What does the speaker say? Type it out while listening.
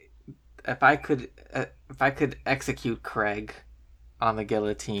if I could execute Craig on the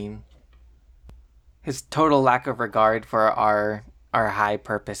guillotine, his total lack of regard for our high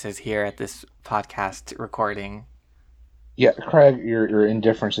purposes here at this podcast recording. Yeah, Craig, your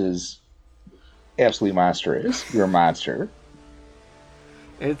indifference is absolutely monstrous. You're a monster.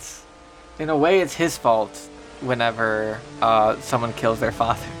 It's, in a way, it's his fault whenever someone kills their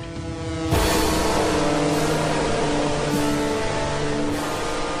father.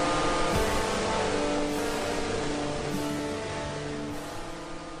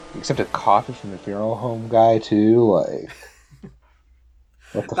 Except a coffee from the funeral home guy too, like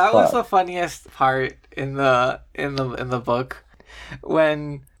what the fuck? That was the funniest part in the book.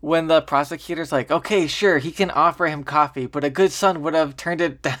 When the prosecutor's like, okay, sure, he can offer him coffee, but a good son would have turned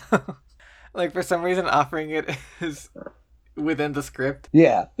it down. Like, for some reason, offering it is within the script.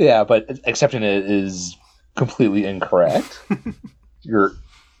 Yeah, but accepting it is completely incorrect. You're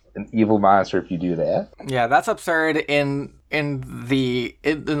an evil monster if you do that. Yeah, that's absurd in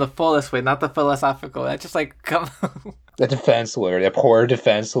the fullest way, not the philosophical. That's just like, come on. That defense lawyer, that poor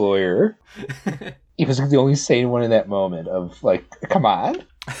defense lawyer. He was the only sane one in that moment of like, come on.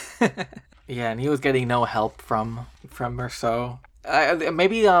 Yeah, and he was getting no help from Rousseau.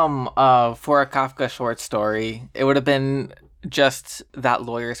 Maybe for a Kafka short story, it would have been just that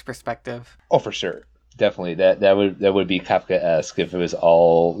lawyer's perspective. Oh, for sure. Definitely, that would be Kafka-esque if it was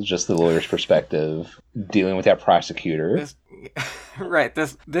all just the lawyer's perspective dealing with that prosecutor.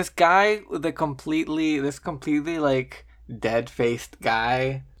 This guy, this completely like dead-faced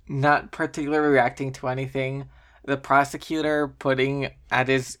guy, not particularly reacting to anything. The prosecutor putting at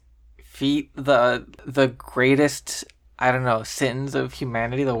his feet the greatest, I don't know, sins of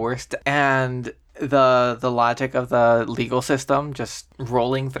humanity, the worst, and the logic of the legal system just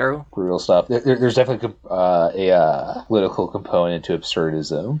rolling through. Brutal stuff. There's definitely a political component to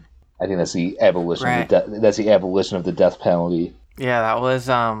absurdism. I think that's the abolition. Right. That's the abolition of the death penalty. Yeah, that was.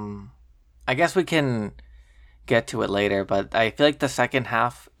 I guess we can get to it later, but I feel like the second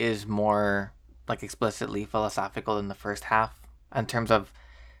half is more like explicitly philosophical than the first half in terms of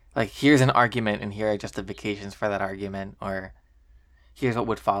like, here's an argument and here are justifications for that argument, or here's what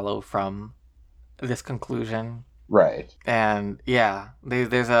would follow from this conclusion. Right. And yeah,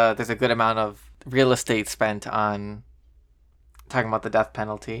 there's a good amount of real estate spent on talking about the death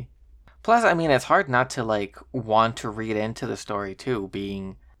penalty. Plus, I mean, it's hard not to like want to read into the story too,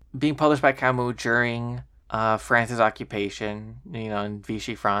 being published by Camus during France's occupation, in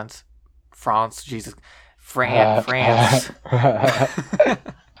Vichy France. France.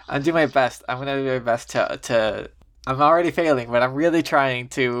 I'm doing my best. I'm gonna do my best to. I'm already failing, but I'm really trying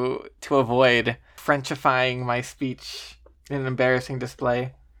to avoid Frenchifying my speech in an embarrassing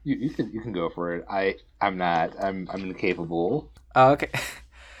display. You can go for it. I'm not. I'm incapable. Oh, okay.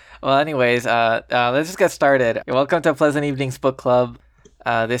 Well, anyways, let's just get started. Welcome to Pleasant Evenings Book Club.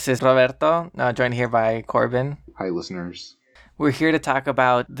 This is Roberto, joined here by Corbin. Hi, listeners. We're here to talk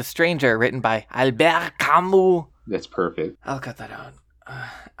about The Stranger, written by Albert Camus. That's perfect. I'll cut that out.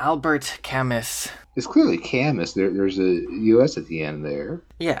 Albert Camus. It's clearly Camus. There's a U.S. at the end there.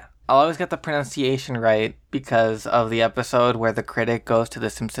 Yeah. I'll always get the pronunciation right because of the episode where the critic goes to the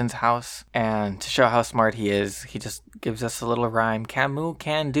Simpsons house, and to show how smart he is, he just gives us a little rhyme. Camus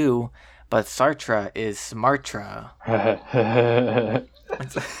can do, but Sartre is smartra.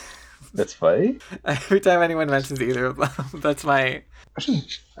 That's funny. Every time anyone mentions either of them, that's my... I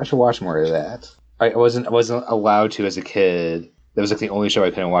should watch more of that. I wasn't allowed to as a kid. That was like the only show I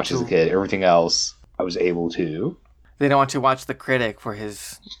couldn't watch as a kid. Everything else I was able to. They don't want to watch the critic for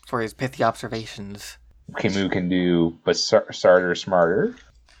his pithy observations. Camus can do, but Sartre smarter.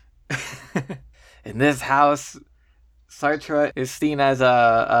 In this house, Sartre is seen as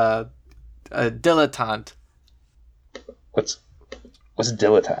a dilettante. What's a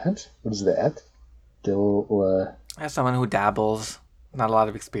dilettante? What is that? As someone who dabbles, not a lot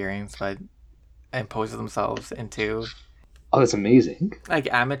of experience, but imposes themselves into. Oh, that's amazing.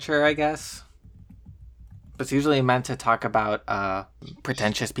 Like amateur, I guess. It's usually meant to talk about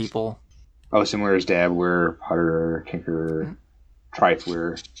pretentious people. Oh, similar as dabbler, putter, tinkerer,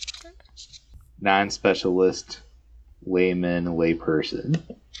 trifler, non-specialist, layman, layperson.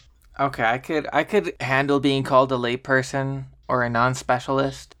 Okay, I could handle being called a layperson or a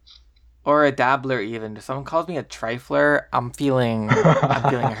non-specialist or a dabbler even. If someone calls me a trifler, I'm feeling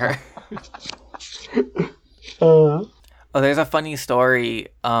hurt. Oh, there's a funny story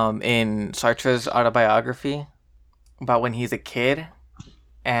in Sartre's autobiography about when he's a kid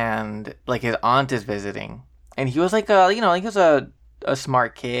and like his aunt is visiting, and he was like he was a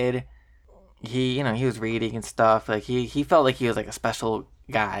smart kid. He was reading and stuff. Like he felt like he was like a special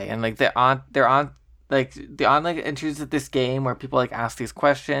guy, and like the aunt like introduces this game where people like ask these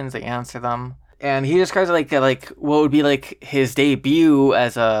questions, they answer them, and he describes it like what would be like his debut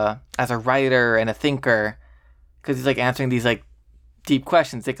as a writer and a thinker, because he's like answering these like deep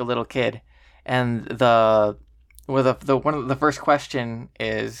questions like a little kid, and the one of the first question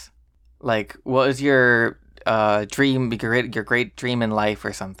is like, what is your dream, your great dream in life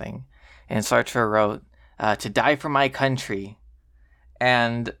or something, and Sartre wrote, to die for my country,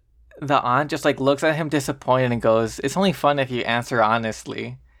 and the aunt just like looks at him disappointed and goes, "It's only fun if you answer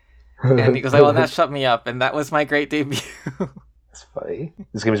honestly." And he goes like, "Well, that shut me up, and that was my great debut." That's funny.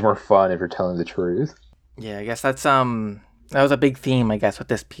 This game is more fun if you're telling the truth. Yeah, I guess that was a big theme, I guess, with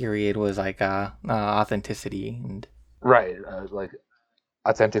this period was like authenticity, and Right, like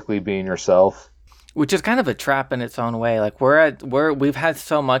authentically being yourself. which is kind of a trap in its own way. Like we've had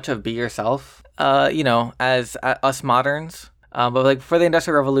so much of be yourself, as us moderns. But like for the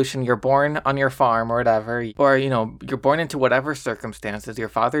Industrial Revolution, you're born on your farm or whatever, or you're born into whatever circumstances. Your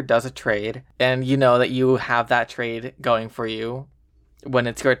father does a trade, and you know that you have that trade going for you when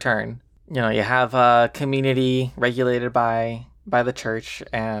it's your turn. You have a community regulated by the church,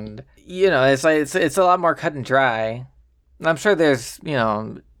 and it's like it's a lot more cut and dry. And I'm sure there's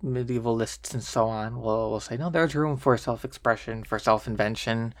medievalists and so on will say no, there's room for self-expression, for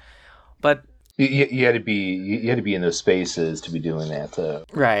self-invention, but You had to be in those spaces to be doing that.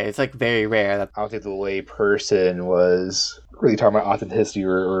 Right, it's like very rare that. I don't think the lay person was really talking about authenticity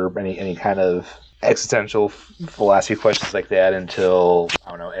or any kind of existential philosophy questions like that until, I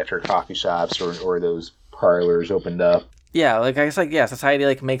don't know, after coffee shops or those parlors opened up. Yeah, like I guess society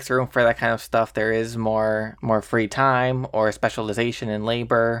like makes room for that kind of stuff. There is more free time or specialization in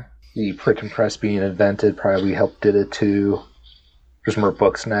labor. The printing press being invented probably helped did it too. There's more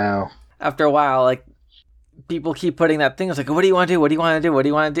books now. After a while, like people keep putting that thing. It's like, what do you want to do? What do you want to do? What do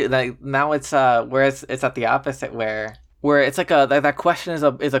you want to do? Like now it's whereas it's at the opposite where it's like that question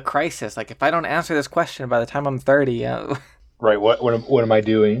is a crisis. Like if I don't answer this question by the time I'm 30, right? What am I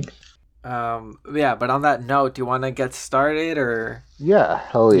doing? Yeah. But on that note, do you want to get started or? Yeah,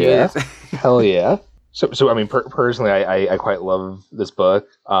 hell yeah, hell yeah. So I mean, personally, I quite love this book.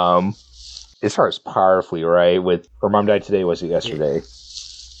 It starts powerfully, right? With her mom died today. Was it yesterday? Yeah.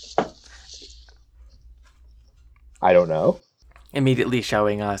 I don't know. Immediately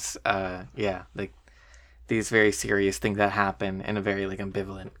showing us, like these very serious things that happen in a very like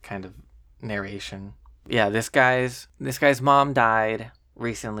ambivalent kind of narration. Yeah, this guy's mom died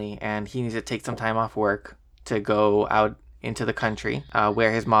recently, and he needs to take some time off work to go out into the country,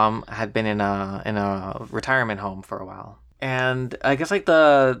 where his mom had been in a retirement home for a while. And I guess like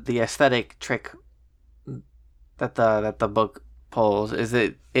the aesthetic trick that the book pulls is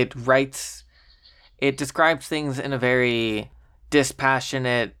that it describes things in a very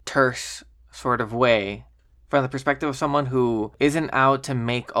dispassionate, terse sort of way from the perspective of someone who isn't out to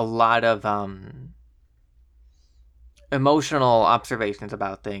make a lot of emotional observations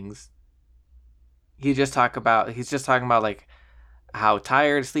about things. He's just talking about like how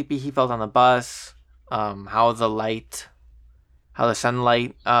tired, sleepy he felt on the bus, how the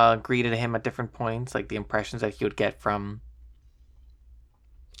sunlight greeted him at different points, like the impressions that he would get from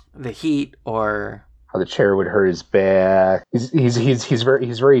the heat, or how the chair would hurt his back.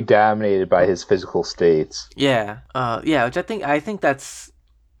 He's very dominated by his physical states. Yeah, which I think that's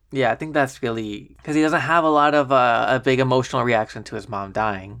really because he doesn't have a lot of a big emotional reaction to his mom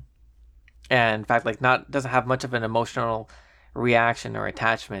dying, and in fact, like doesn't have much of an emotional reaction or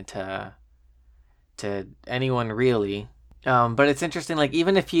attachment to anyone really. But it's interesting, like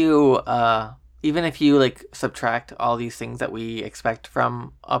even if you like subtract all these things that we expect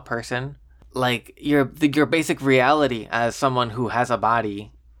from a person, like your basic reality as someone who has a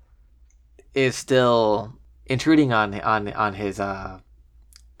body is still intruding on his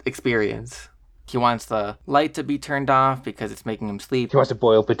experience. He wants the light to be turned off because it's making him sleep. He wants to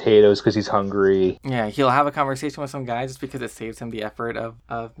boil potatoes because he's hungry. Yeah, he'll have a conversation with some guy just because it saves him the effort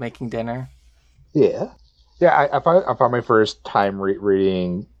of making dinner. Yeah. I found my first time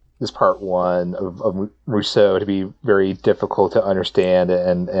reading this part one of Rousseau to be very difficult to understand,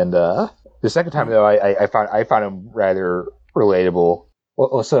 and the second time though I found him rather relatable.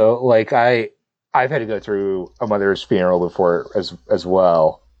 Also, like I've had to go through a mother's funeral before as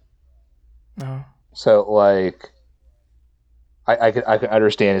well. No. So like I could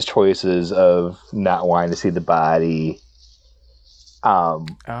understand his choices of not wanting to see the body,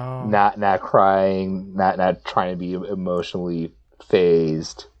 not crying, not trying to be emotionally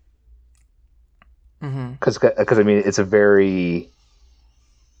phased. Because I mean it's a very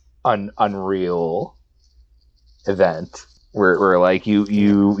unreal event. where like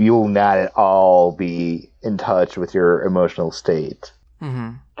you will not at all be in touch with your emotional state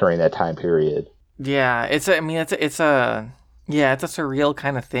during that time period. Yeah, it's a surreal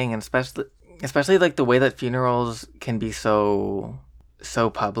kind of thing, and especially like the way that funerals can be so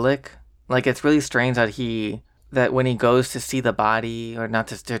public. Like it's really strange that when he goes to see the body, or not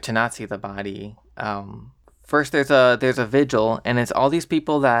to not see the body, first there's a vigil, and it's all these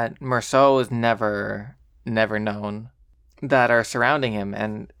people that Meursault has never known that are surrounding him,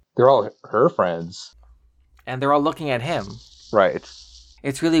 and they're all her friends, and they're all looking at him. Right.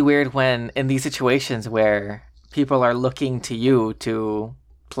 It's really weird when in these situations where people are looking to you to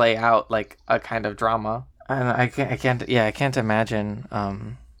play out like a kind of drama. And I can't imagine.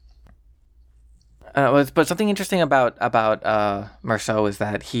 But something interesting about Meursault is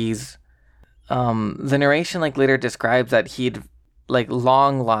that he's the narration like later describes that he'd like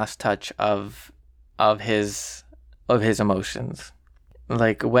long lost touch of his emotions.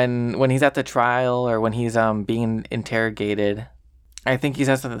 Like when he's at the trial, or when he's being interrogated, I think he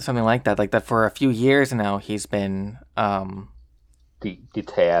says something like that for a few years now he's been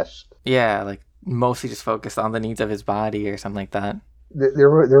detached. Yeah, like mostly just focused on the needs of his body or something like that. There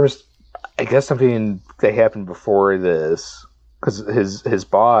was, I guess, something that happened before this, because his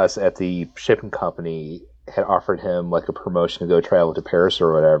boss at the shipping company had offered him like a promotion to go travel to Paris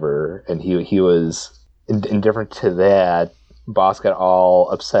or whatever, and he was indifferent to that. Boss got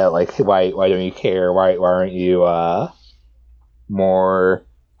all upset, like, why don't you care? Why aren't you more,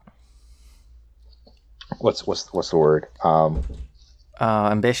 what's the word?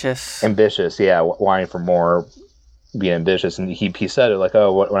 Ambitious. Ambitious, yeah. Wanting for more, being ambitious, and he said it like,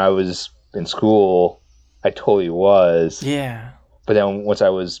 oh, when I was in school, I totally was. Yeah. But then once I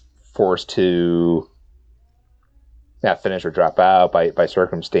was forced to not finish or drop out by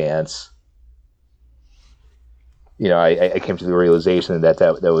circumstance, I came to the realization that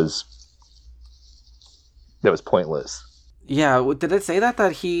was pointless. Yeah, did it say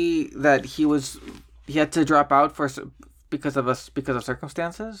that he had to drop out because of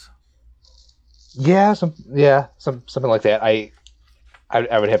circumstances? Yeah, something like that. I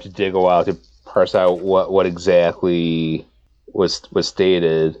would have to dig a while to parse out what exactly was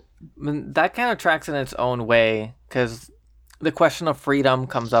stated. I mean, that kind of tracks in its own way, because the question of freedom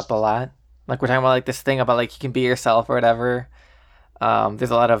comes up a lot. Like we're talking about like this thing about like you can be yourself or whatever.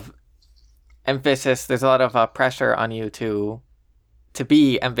 There's a lot of emphasis. There's a lot of pressure on you to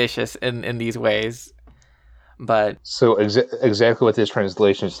be ambitious in these ways. But so exactly what this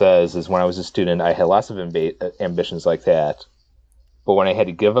translation says is, when I was a student, I had lots of ambitions like that. But when I had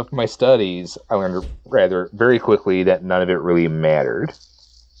to give up my studies, I learned rather very quickly that none of it really mattered.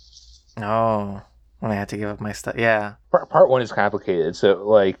 Oh, when I had to give up my stuff, yeah. Part one is complicated. So,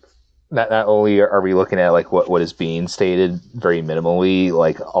 like, not only are we looking at like what is being stated very minimally,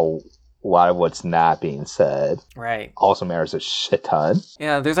 like a lot of what's not being said, right, also matters a shit ton.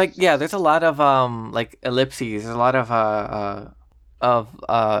 Yeah, there's a lot of like ellipses. There's a lot of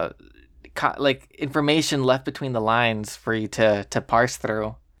like information left between the lines for you to parse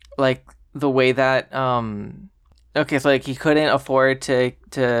through. Like the way that okay, so like he couldn't afford to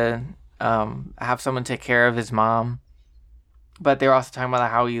have someone take care of his mom, but they're also talking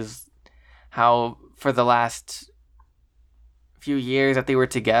about how for the last few years that they were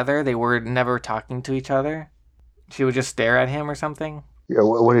together, they were never talking to each other. She would just stare at him or something. Yeah,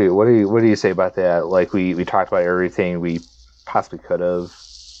 what do you say about that? Like we talked about everything we possibly could have.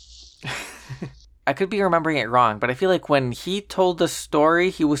 I could be remembering it wrong, but I feel like when he told the story,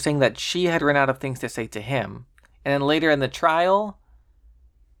 he was saying that she had run out of things to say to him. And then later in the trial,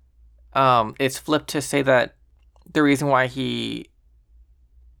 it's flipped to say that the reason why he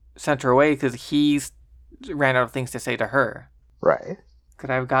sent her away because he ran out of things to say to her. Right. Could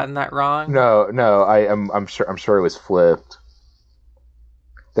I have gotten that wrong? No. I'm sure it was flipped.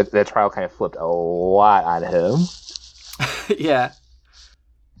 That trial kind of flipped a lot on him. Yeah.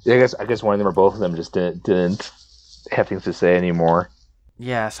 I guess one of them or both of them just didn't have things to say anymore.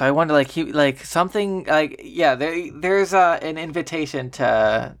 Yeah, so I wonder, there's an invitation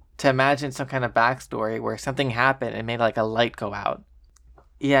to imagine some kind of backstory where something happened and made like a light go out.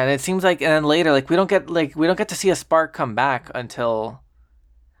 Yeah, and it seems like, and then later, like we don't get to see a spark come back until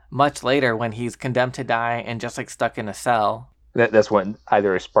much later when he's condemned to die and just like stuck in a cell. That's when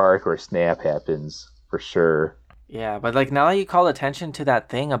either a spark or a snap happens for sure. Yeah, but like now that you call attention to that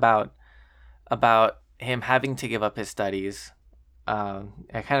thing about him having to give up his studies, I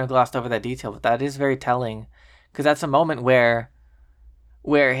kind of glossed over that detail, but that is very telling, because that's a moment where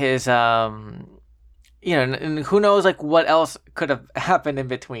his and who knows like what else could have happened in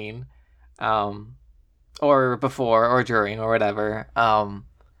between, or before or during or whatever.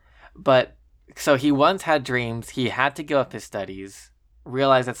 But so he once had dreams. He had to give up his studies.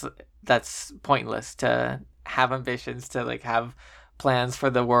 Realize that's pointless to have ambitions to like have plans for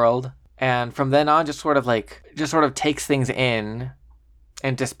the world. And from then on, just sort of takes things in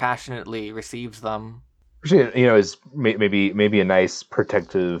and dispassionately receives them. Which, is maybe a nice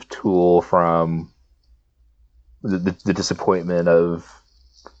protective tool from the disappointment of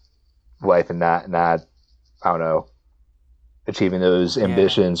life and not I don't know, achieving those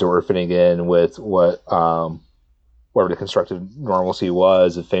ambitions or fitting in with whatever the constructive normalcy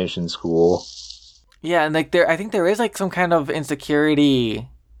was of finishing school. Yeah, and like I think there is like some kind of insecurity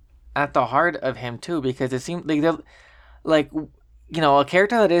at the heart of him too, because it seems like a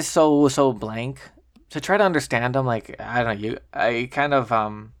character that is so blank. To try to understand him, like I don't know, I kind of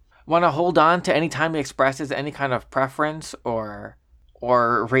want to hold on to any time he expresses any kind of preference or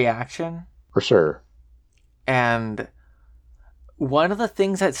reaction. For sure. And one of the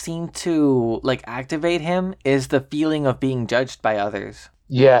things that seem to like activate him is the feeling of being judged by others.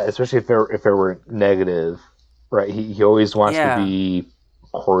 Yeah, especially if it were negative, right? He always wants to be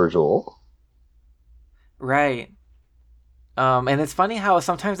cordial. Right. And it's funny how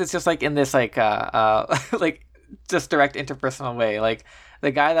sometimes it's just like in this like like just direct interpersonal way. Like the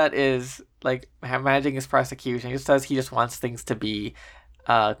guy that is like managing his prosecution just says he just wants things to be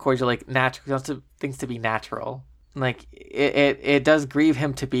cordial, like natural. He wants things to be natural. Like it does grieve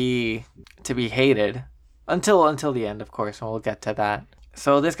him to be hated until the end, of course, and we'll get to that.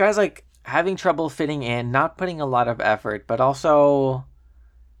 So this guy's like having trouble fitting in, not putting a lot of effort, but it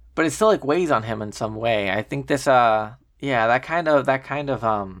still like weighs on him in some way. I think this that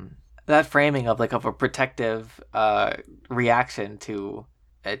framing of like of a protective reaction to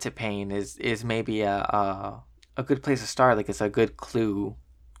pain is maybe a good place to start. Like it's a good clue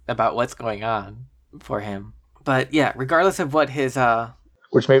about what's going on for him. But yeah, regardless of what his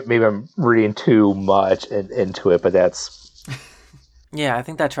which maybe I'm reading too much into it, but that's yeah, I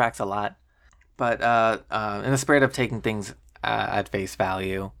think that tracks a lot. But in the spirit of taking things at face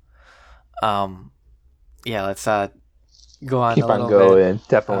value, let's go on. Keep on going,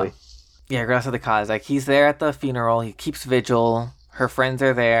 definitely. Regardless of the cause, like he's there at the funeral. He keeps vigil. Her friends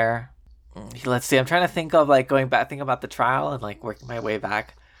are there. Let's see. I'm trying to think of like going back, think about the trial and like working my way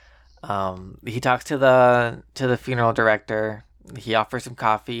back. He talks to the funeral director. He offers him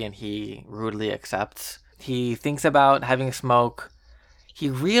coffee and he rudely accepts. He thinks about having a smoke. He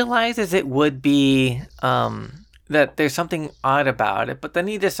realizes it would be that there's something odd about it, but then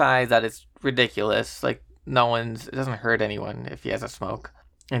he decides that it's ridiculous. Like it doesn't hurt anyone if he has a smoke,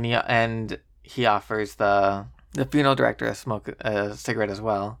 and he offers the funeral director a cigarette as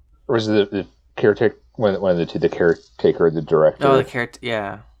well. Or is it the caretaker? One of the two, the caretaker, the director. Oh,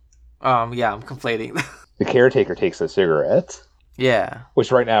 yeah. I'm conflating. The caretaker takes a cigarette. Yeah.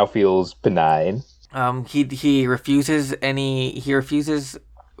 Which right now feels benign. He refuses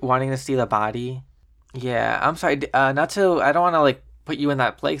wanting to see the body. Yeah, I'm sorry. I don't want to like put you in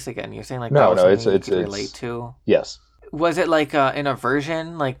that place again. You're saying like it's you could relate to. Yes. Was it like an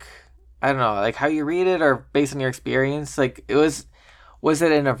aversion? Like I don't know, like how you read it or based on your experience? Like was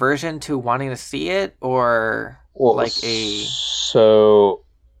it an aversion to wanting to see it or like a? So,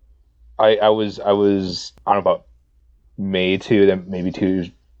 I was on about then maybe too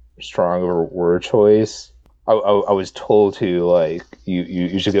strong of a word choice. I was told to like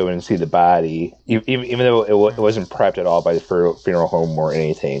you should go in and see the body, even though it wasn't prepped at all by the funeral home or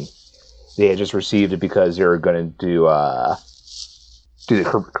anything. They had just received it because they were going to do the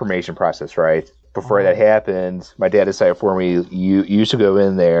cremation process, right? Before that happened, my dad decided for me, you should go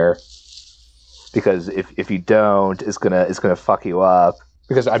in there because if you don't, it's gonna fuck you up.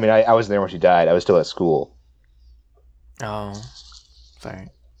 Because I mean, I wasn't there when she died. I was still at school. Oh, sorry.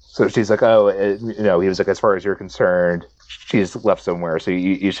 So she's like, he was like, as far as you're concerned, she's left somewhere. So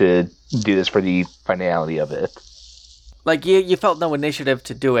you should do this for the finality of it. Like you felt no initiative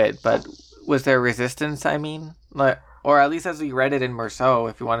to do it, but was there resistance? I mean, like, or at least as we read it in Merceau,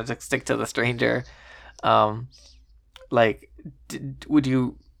 if you wanted to stick to the stranger, would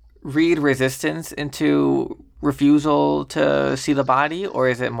you read resistance into refusal to see the body, or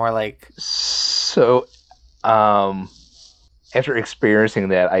is it more like? So, after experiencing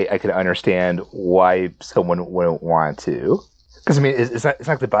that, I could understand why someone wouldn't want to. Because I mean, it's not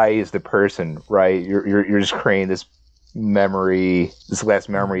like the body is the person, right? You're just creating this memory, this last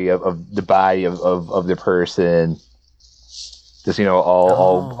memory of the body of the person. Just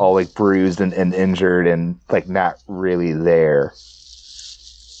all like bruised and injured and like not really there.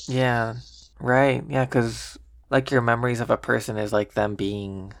 Yeah, right. Yeah, because like your memories of a person is like them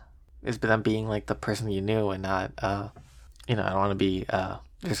being is them being like the person you knew and not I don't want to be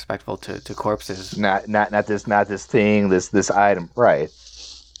disrespectful to corpses. Not this thing, this item, right?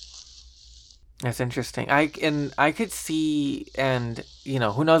 That's interesting. I could see, and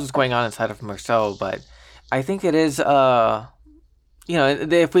who knows what's going on inside of Merceau, but I think it is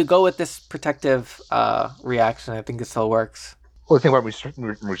if we go with this protective reaction, I think it still works. Well, the thing about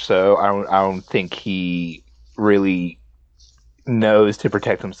Rousseau, I don't think he really knows to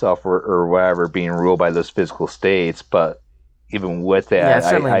protect himself or whatever, being ruled by those physical states. But even with that,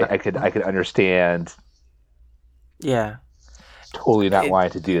 I could understand. Yeah. Totally not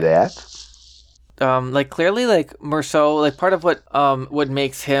wanting to do that. Clearly, Merceau, part of what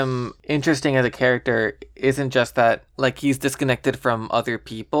makes him interesting as a character isn't just that, he's disconnected from other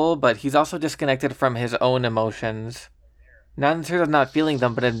people, but he's also disconnected from his own emotions. Not in terms of not feeling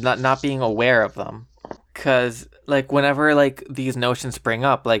them, but in not being aware of them. Because, whenever, these notions spring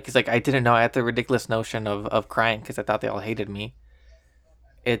up, he's I didn't know I had the ridiculous notion of crying because I thought they all hated me.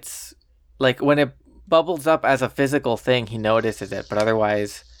 It's, when it bubbles up as a physical thing, he notices it, but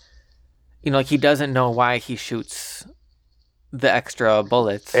otherwise, he doesn't know why he shoots the extra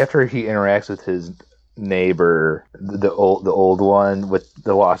bullets. After he interacts with his neighbor, the old one with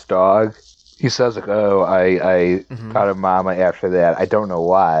the lost dog, he says, "Oh, I thought of Mama after that. I don't know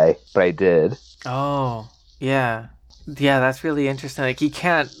why, but I did." Oh, yeah, that's really interesting. He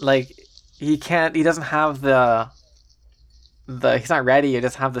doesn't have the he's not ready. He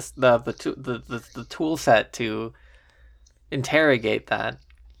doesn't have the tool set to interrogate that.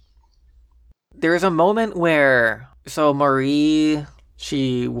 There is a moment where, Marie,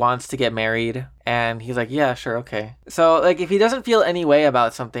 she wants to get married, and he's like, yeah, sure, okay. So, if he doesn't feel any way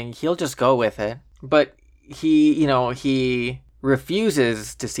about something, he'll just go with it. But he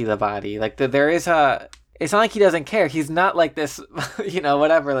refuses to see the body. There is it's not like he doesn't care. He's not like this,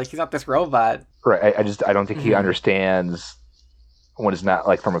 whatever. He's not this robot. Right. I don't think he understands when it's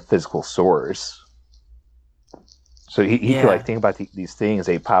not, from a physical source. So he can think about these things,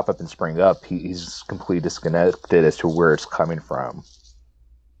 they pop up and spring up. He's completely disconnected as to where it's coming from.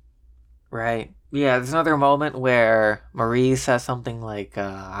 Right. Yeah, there's another moment where Marie says something like,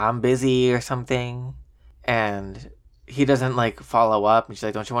 I'm busy or something, and he doesn't follow up, and she's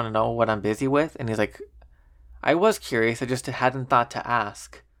like, don't you want to know what I'm busy with? And he's like, I was curious, I just hadn't thought to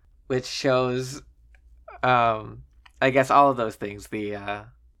ask. Which shows, I guess all of those things.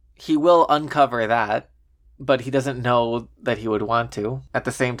 He will uncover that, but he doesn't know that he would want to. At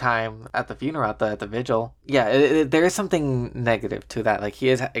the same time, at the funeral, at the vigil, there is something negative to that. He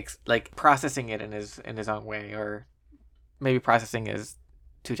is processing it in his own way, or maybe processing is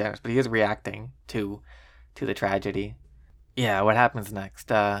too generous, but he is reacting to the tragedy. Yeah, what happens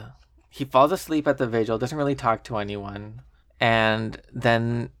next? He falls asleep at the vigil, doesn't really talk to anyone, and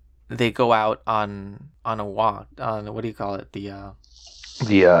then they go out on a walk. On what do you call it? I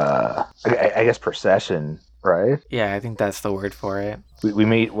guess procession. Right? Yeah, I think that's the word for it. We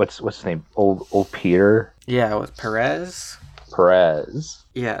meet what's his name? Old Peter. Yeah, it was Perez.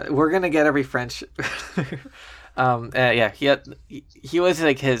 Yeah, we're gonna get every French. Yeah, he was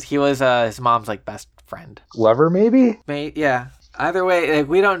his mom's best friend. Lover, maybe. Yeah. Either way,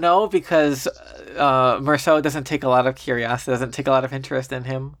 we don't know because Merceau doesn't take a lot of curiosity, doesn't take a lot of interest in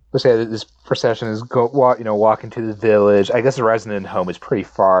him. Let's say that this procession is walking to the village. I guess the resident home is pretty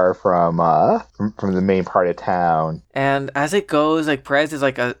far from the main part of town. And as it goes, Perez is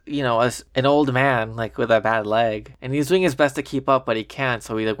an old man with a bad leg, and he's doing his best to keep up, but he can't.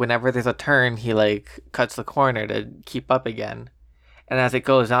 So he whenever there's a turn, he cuts the corner to keep up again. And as it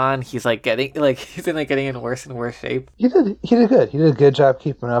goes on, he's getting in worse and worse shape. He did good. He did a good job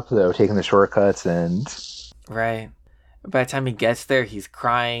keeping up, though, taking the shortcuts and. Right. By the time he gets there, he's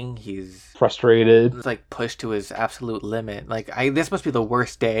crying. He's frustrated. He's pushed to his absolute limit. This must be the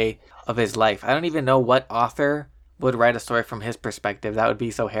worst day of his life. I don't even know what author would write a story from his perspective. That would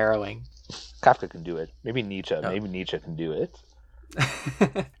be so harrowing. Kafka can do it. Maybe Nietzsche. Oh. Maybe Nietzsche can do it.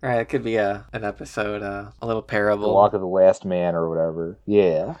 Right, it could be an episode, a little parable. The Walk of the Last Man or whatever.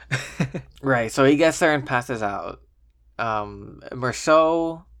 Yeah. Right, so he gets there and passes out.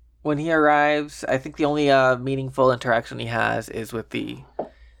 Merceau, when he arrives, I think the only meaningful interaction he has is with the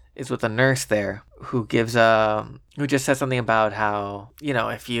nurse there, who just says something about how,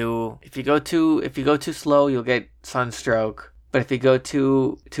 if you go too slow, you'll get sunstroke. But if you go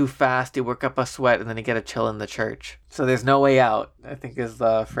too fast, you work up a sweat, and then you get a chill in the church. So there's no way out, I think is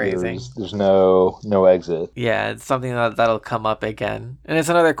the phrasing. There's no exit. Yeah, it's something that'll come up again. And it's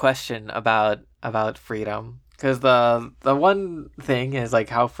another question about freedom. Because the one thing is like,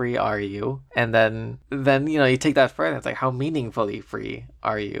 how free are you? And then you take that further. It's like, how meaningfully free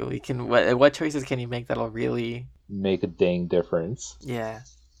are you? You can what choices can you make that'll really make a dang difference? Yeah,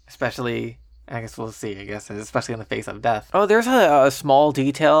 especially. I guess we'll see. I guess especially in the face of death. Oh, there's a small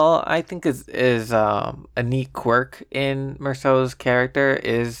detail I think is a neat quirk in Merceau's character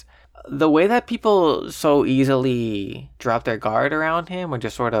is the way that people so easily drop their guard around him or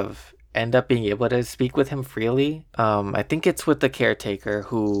just sort of end up being able to speak with him freely. I think it's with the caretaker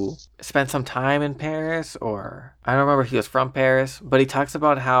who spent some time in Paris, or I don't remember if he was from Paris, but he talks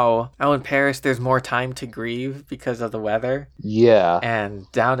about how in Paris there's more time to grieve because of the weather. Yeah. And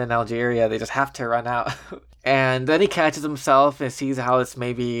down in Algeria, they just have to run out. And then he catches himself and sees how it's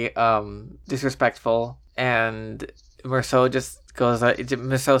maybe disrespectful. And Merceau just goes,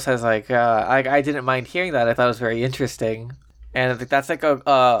 Merceau says, like, I didn't mind hearing that. I thought it was very interesting. And I think that's like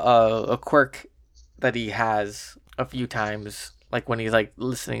a quirk that he has a few times, like when he's like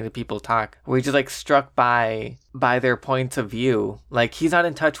listening to people talk, where he's just like struck by their points of view. Like he's not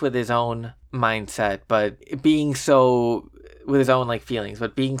in touch with his own mindset, but being so with his own like feelings,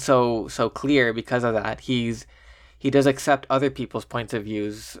 but being so clear because of that, he does accept other people's points of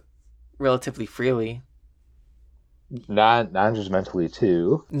views relatively freely. Non-judgmentally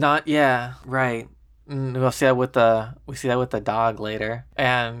too. Not right. We see that with the dog later,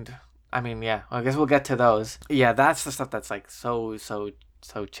 and I mean, yeah. I guess we'll get to those. Yeah, that's the stuff that's like so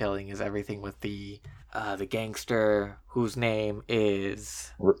chilling. Is everything with the gangster whose name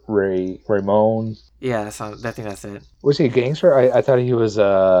is Ramon. Yeah, I think that's it. Was he a gangster? I thought he was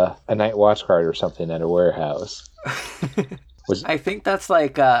a night watch guard or something at a warehouse. I think that's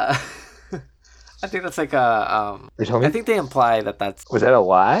like I think that's like a I think they imply that that's. Was that a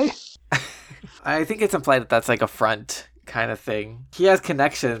lie? I think it's implied that that's like a front kind of thing. He has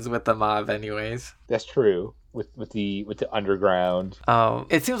connections with the mob, anyways. That's true. With the underground.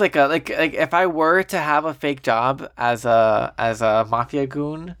 It seems like if I were to have a fake job as a mafia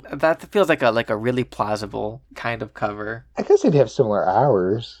goon, that feels like a really plausible kind of cover. I guess they'd have similar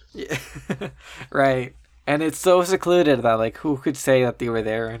hours. Yeah. Right. And it's so secluded that, like, who could say that they were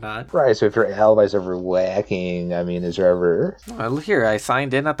there or not? Right, so if your alibi's ever lacking, I mean, is there ever... Well, here, I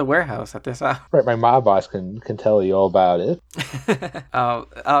signed in at the warehouse at this hour. Right, my mob boss can tell you all about it.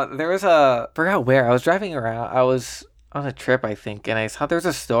 There was I forgot where. I was driving around. I was on a trip, I think, and I saw there was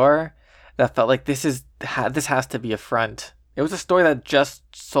a store that felt like this has to be a front. It was a store that just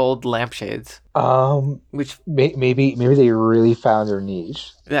sold lampshades. Which maybe they really found their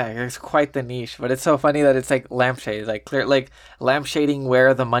niche. Yeah, it's quite the niche, but it's so funny that it's like lampshades, like clear, like lampshading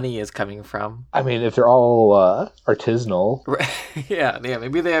where the money is coming from. I mean, if they're all artisanal. yeah,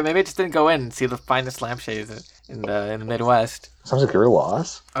 maybe it just didn't go in and see the finest lampshades in the Midwest. Sounds like your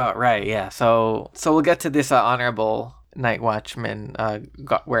loss. Oh, right, yeah. So we'll get to this honorable night watchman,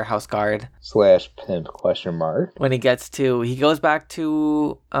 warehouse guard / pimp question mark. When he goes back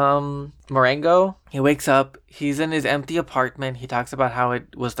to Marengo. He wakes up, he's in his empty apartment. He talks about how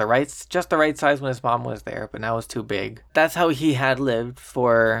it was just the right size when his mom was there, but now it's too big. That's how he had lived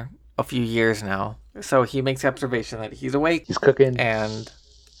for a few years now. So he makes the observation that he's awake. He's cooking. And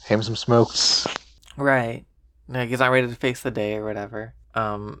having some smokes. Right. Like he's not ready to face the day or whatever.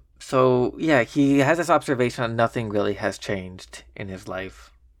 So, yeah, he has this observation that nothing really has changed in his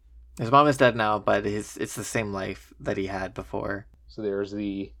life. His mom is dead now, but it's the same life that he had before. So there's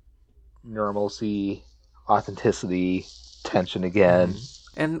the normalcy, authenticity, tension again.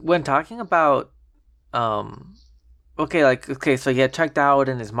 And when talking about, so he had checked out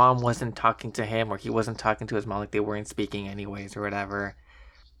and his mom wasn't talking to him, or he wasn't talking to his mom, like they weren't speaking anyways or whatever.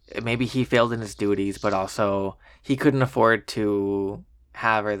 Maybe he failed in his duties, but also he couldn't afford to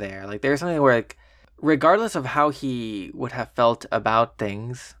have her there. Like there's something where, like, regardless of how he would have felt about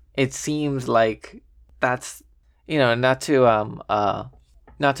things, it seems like that's, not to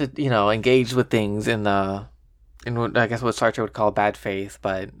engage with things in what I guess what Sartre would call bad faith,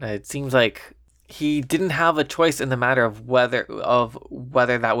 but it seems like he didn't have a choice in the matter of whether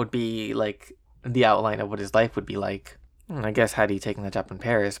that would be like the outline of what his life would be like. I guess had he taken the job in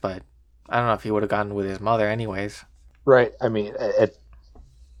Paris, but I don't know if he would have gone with his mother anyways. Right. I mean, it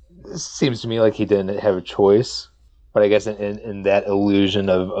seems to me like he didn't have a choice, but I guess in that illusion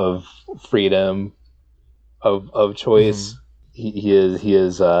of freedom, of choice, he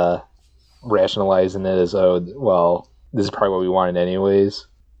is rationalizing it as, oh, well, this is probably what we wanted anyways.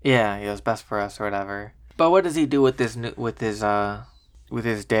 Yeah, it was best for us or whatever. But what does he do with his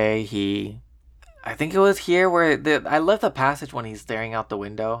day? I think it was here where I love the passage when he's staring out the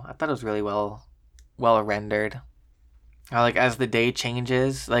window. I thought it was really well rendered. How like as the day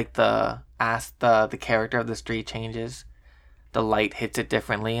changes, like the character of the street changes, the light hits it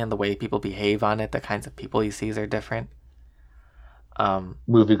differently, and the way people behave on it, the kinds of people he sees are different.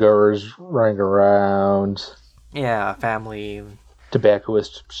 Moviegoers running around. Yeah, family.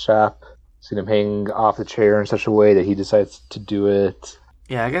 Tobaccoist shop. Seen him hang off the chair in such a way that he decides to do it.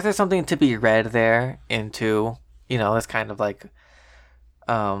 Yeah, I guess there's something to be read there into, this kind of like,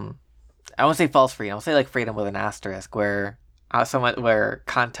 I won't say false freedom. I'll say like freedom with an asterisk, where where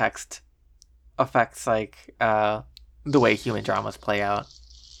context affects like the way human dramas play out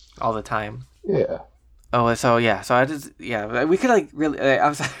all the time. Yeah. Oh, so yeah, we could like really.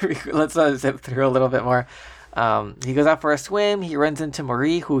 I'm sorry. Let's zip through a little bit more. He goes out for a swim. He runs into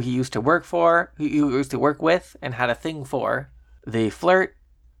Marie, who he used to work with, and had a thing for. They flirt.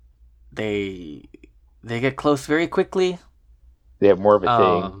 They get close very quickly. They have more of a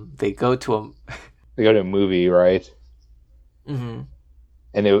thing. They go to a movie, right? Mm-hmm.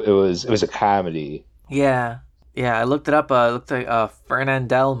 And it was a comedy. Yeah. I looked it up. It looked like a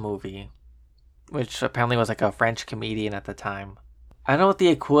Fernandel movie, which apparently was like a French comedian at the time. I don't know what the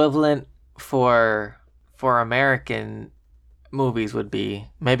equivalent for American movies would be.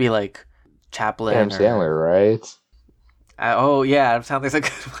 Maybe like Chaplin. Adam Sandler, right? Oh yeah, Adam Sandler's a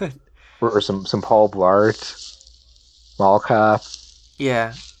good one. Or some Paul Blart. Mall Cop.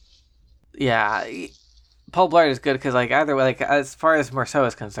 Yeah. Paul Blart is good because like either way, like as far as Marceau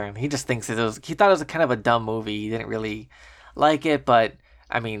is concerned, he just thinks he thought it was kind of a dumb movie. He didn't really like it, but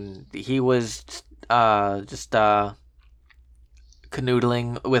I mean, he was just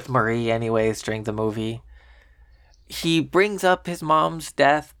canoodling with Marie anyways during the movie. He brings up his mom's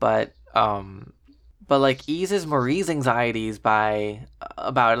death, but like eases Marie's anxieties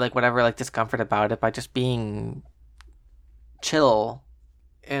about it, like whatever like discomfort about it, by just being chill.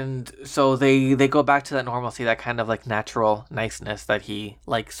 And so they go back to that normalcy, that kind of like natural niceness that he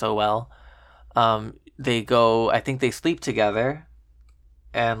likes so well. I think they sleep together,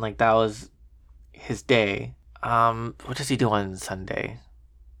 and like that was his day. What does he do on Sunday?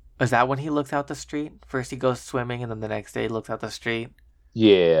 Is that when he looks out the street? First he goes swimming, and then the next day he looks out the street.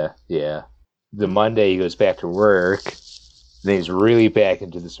 Yeah. The Monday he goes back to work, then he's really back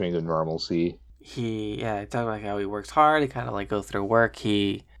into the swing of normalcy. It's talking like how he works hard. He kind of like goes through work.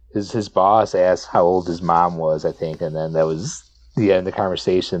 His boss asked how old his mom was, I think, and then that was the end of the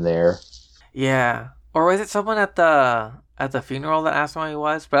conversation there. Yeah, or was it someone at the funeral that asked him how he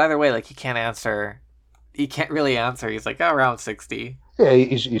was? But either way, like he can't answer. He can't really answer. He's like around 60. Yeah,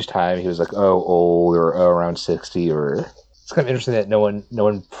 each time he was like, oh, old, or oh, around 60, or it's kind of interesting that no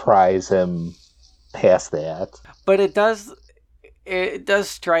one pries him past that. But it does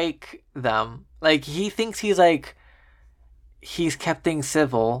strike them. Like, he thinks he's kept things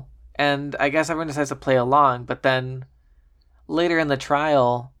civil, and I guess everyone decides to play along, but then later in the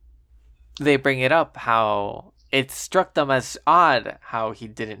trial, they bring it up how it struck them as odd how he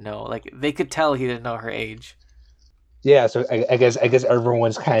didn't know. Like, they could tell he didn't know her age. Yeah, so I guess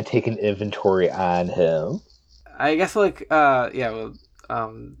everyone's kind of taking inventory on him. I guess, like, we'll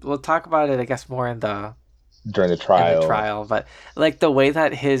talk about it, I guess, more during the trial. But like the way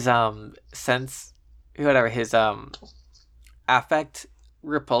that his his affect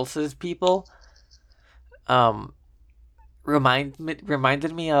repulses people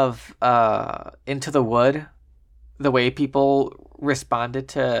reminded me of Into the Wood, the way people responded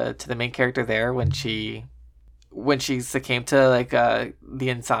to the main character there when she succumbed to like the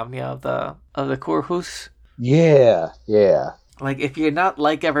insomnia of the Kurhus. Yeah. Like, if you're not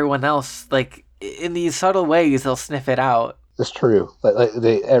like everyone else, like in these subtle ways, they'll sniff it out. That's true. Like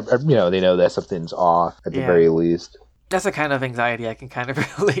they know that something's off at the very least. That's a kind of anxiety I can kind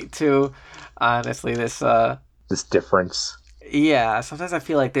of relate to, honestly. This difference. Yeah, sometimes I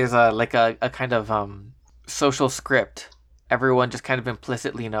feel like there's a kind of social script everyone just kind of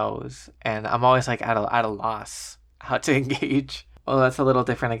implicitly knows, and I'm always like at a loss how to engage. Well, that's a little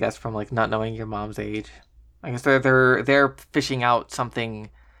different, I guess, from like not knowing your mom's age. I guess they're fishing out something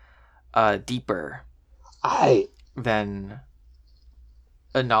deeper than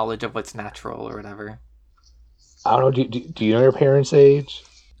a knowledge of what's natural or whatever. I don't know. Do you know your parents' age?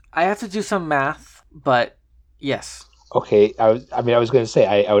 I have to do some math, but yes. Okay, I was going to say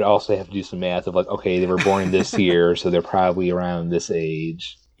I would also have to do some math of like, okay, they were born in this year, so they're probably around this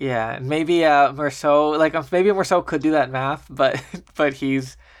age. Yeah, maybe Marceau could do that math, but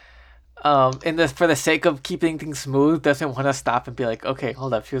he's for the sake of keeping things smooth, doesn't want to stop and be like, okay,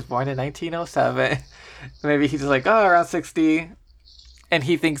 hold up, she was born in 1907. Maybe he's just like, oh, around 60, and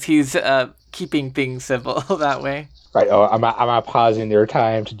he thinks he's keeping things simple that way. Right. Oh, I'm not pausing their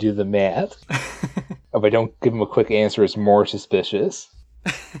time to do the math. if I don't give him a quick answer, it's more suspicious.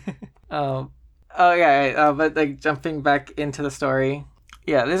 Oh yeah, but like jumping back into the story.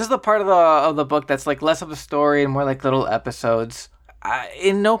 Yeah, this is the part of the book that's like less of a story and more like little episodes.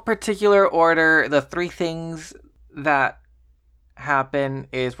 In no particular order, the three things that happen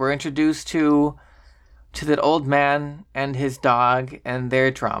is we're introduced to that old man and his dog and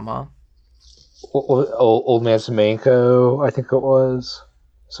their drama. Old man Semenko, I think it was.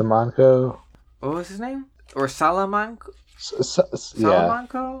 Semenko. What was his name? Or Salamanco?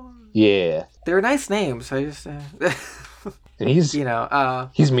 Salamanco? Yeah. They were nice names. I just... and he's...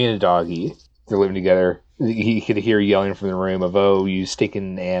 he's me and a doggy. They're living together. He could hear yelling from the room of, "Oh, you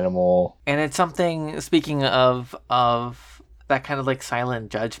stinking animal." And it's something, speaking of that kind of like silent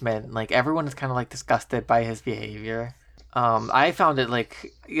judgment, like everyone is kind of like disgusted by his behavior. I found it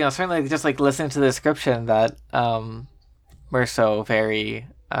like, certainly just like listening to the description that Merceau very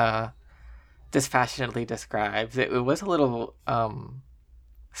dispassionately describes. It was a little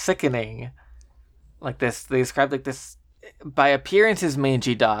sickening. Like this, they described like this, by appearance is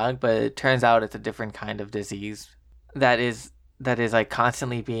mangy dog, but it turns out it's a different kind of disease that is like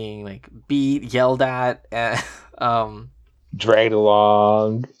constantly being like beat, yelled at, dragged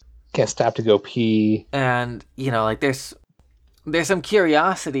along, can't stop to go pee, and like there's some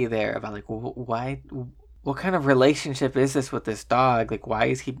curiosity there about like why, what kind of relationship is this with this dog? Like why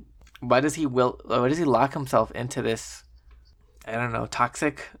does he lock himself into this? I don't know,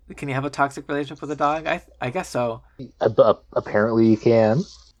 toxic? Can you have a toxic relationship with a dog? I guess so. Apparently you can.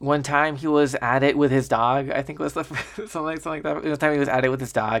 One time he was at it with his dog. I think it was something like that. One time he was at it with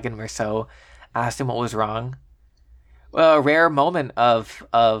his dog, and Merceau asked him what was wrong. Well, a rare moment of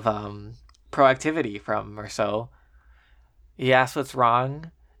proactivity from Merceau. He asked what's wrong,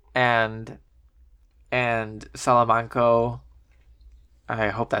 and Salamanco, I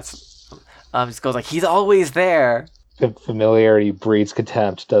hope that's just goes like, he's always there. Familiarity breeds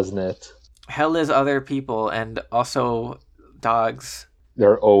contempt, doesn't it? Hell is other people and also dogs.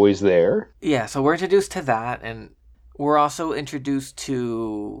 They're always there. Yeah, so we're introduced to that, and we're also introduced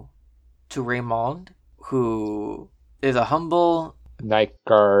to Raymond, who is a humble night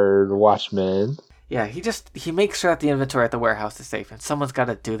guard watchman. Yeah, he makes sure that the inventory at the warehouse is safe, and someone's got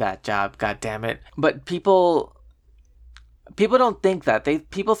to do that job. God damn it! But people don't think that.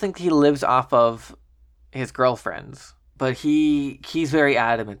 People think he lives off of his girlfriends, but he's very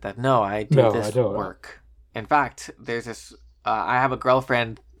adamant that no, I do this work. In fact, there's this. I have a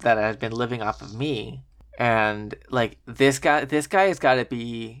girlfriend that has been living off of me, and like this guy has got to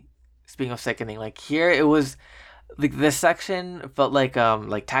be. Speaking of sickening, like here it was. Like this section felt like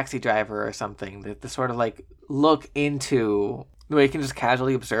Taxi Driver or something. The sort of like look into the way you can just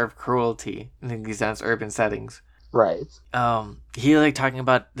casually observe cruelty in these dense urban settings. Right. He like talking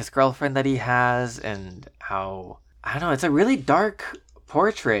about this girlfriend that he has and how, I don't know, it's a really dark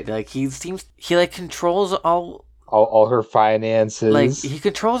portrait. Like he like controls all her finances. Like he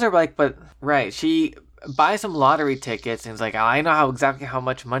controls her, like, but right, she buys some lottery tickets and is like, I know exactly how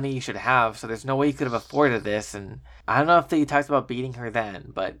much money you should have, so there's no way you could have afforded this. And I don't know if he talks about beating her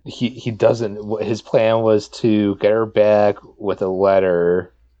then, but he doesn't. His plan was to get her back with a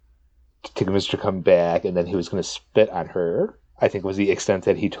letter to convince her to come back, and then he was going to spit on her. I think was the extent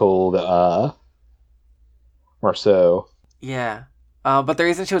that he told Marceau. Yeah, but the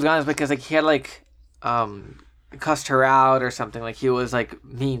reason she was gone is because like he had like cussed her out or something. Like he was like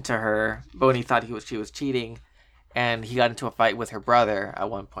mean to her, but when he thought she was cheating, and he got into a fight with her brother at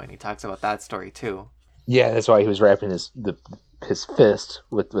one point. He talks about that story too. Yeah, that's why he was wrapping his fist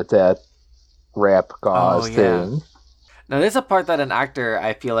with that wrap gauze thing. Now there's a part that an actor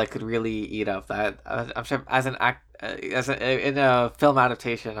I feel like could really eat up. That I'm sure in a film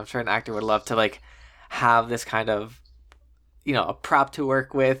adaptation, I'm sure an actor would love to like have this kind of, a prop to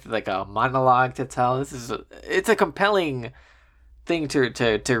work with, like a monologue to tell. It's a compelling thing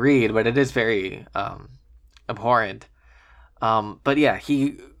to read, but it is very abhorrent. But yeah,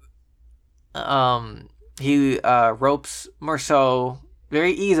 he ropes Marceau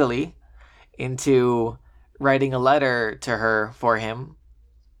very easily into writing a letter to her for him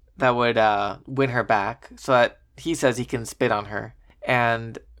that would win her back, so that he says he can spit on her.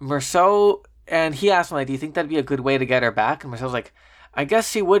 And Marceau, and he asked him, like, do you think that'd be a good way to get her back? And Marceau's like, I guess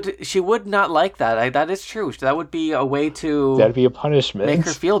she would not like that. That is true. That would be a way to... That'd be a punishment. Make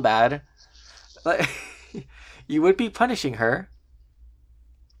her feel bad. Like, you would be punishing her.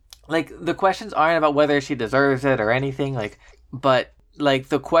 Like, the questions aren't about whether she deserves it or anything, like, but, like,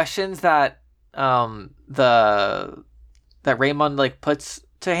 the questions that that Raymond, like, puts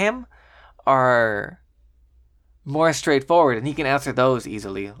to him are more straightforward, and he can answer those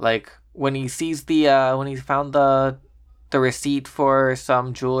easily. Like, when he sees the when he found the receipt for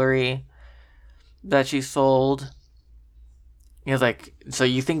some jewelry that she sold. He was like, so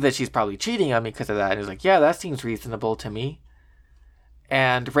you think that she's probably cheating on me because of that? And he's like, yeah, that seems reasonable to me.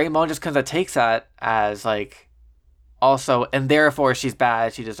 And Raymond just kind of takes that as like, also, and therefore she's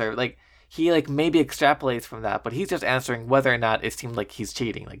bad, she deserves, like, he like maybe extrapolates from that, but he's just answering whether or not it seemed like he's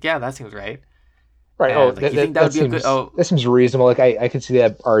cheating. Like, yeah, that seems right. Right. Oh, And like, you think that would be seems a good? Oh, that seems reasonable. Like I could see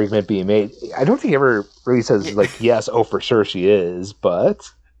that argument being made. I don't think he ever really says like yes, oh for sure she is,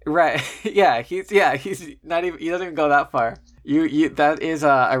 but right, he's not even. He doesn't even go that far. You that is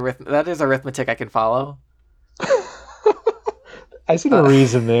arithmetic I can follow. I see the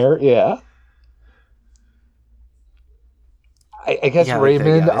reason there. Yeah. I guess Yeah,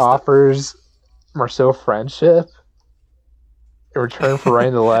 Raymond offers Marceau friendship in return for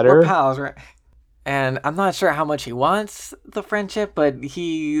writing the letter. We're pals, right? And I'm not sure how much he wants the friendship, but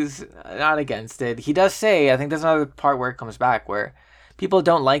he's not against it. He does say, I think there's another part where it comes back, where people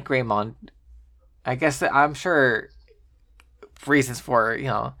don't like Raymond. I guess I'm sure reasons for,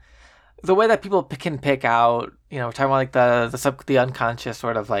 the way that people can pick out, we're talking about like the unconscious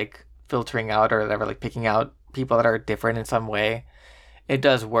sort of like filtering out or whatever, like picking out people that are different in some way. It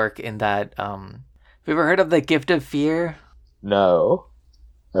does work in that. Have you ever heard of the gift of fear? No,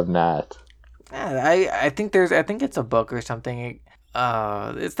 I've not. Yeah, I think it's a book or something.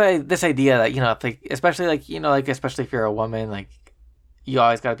 It's this idea that if, like, especially like especially if you're a woman, like you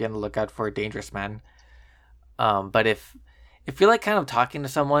always gotta be on the lookout for dangerous men. But if you're like kind of talking to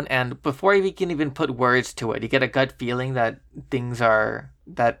someone and before you can even put words to it, you get a gut feeling that things are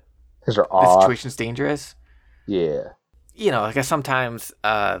off. The situation's dangerous. Yeah. I guess sometimes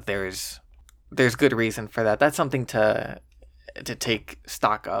there's good reason for that. That's something to take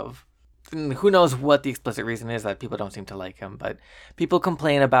stock of. And who knows what the explicit reason is that people don't seem to like him, but people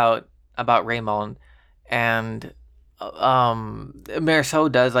complain about Raymond, and Marceau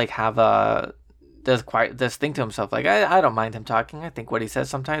does like have does think to himself like I don't mind him talking. I think what he says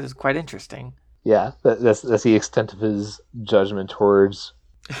sometimes is quite interesting. Yeah, that's the extent of his judgment towards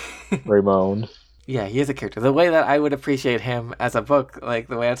Raymond. Yeah, he is a character. The way that I would appreciate him as a book, like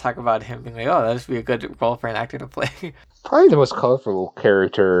the way I talk about him being like, oh, that would be a good role for an actor to play. Probably the most colorful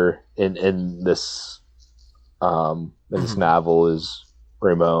character in this this novel is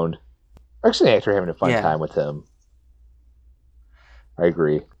Raymond. Actually, the actor having a fun time with him. I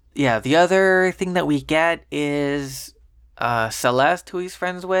agree. Yeah, the other thing that we get is Celeste, who he's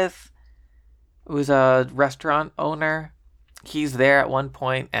friends with, who's a restaurant owner. He's there at one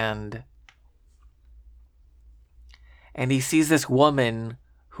point and he sees this woman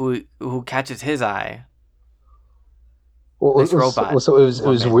who catches his eye. Well, this robot. So it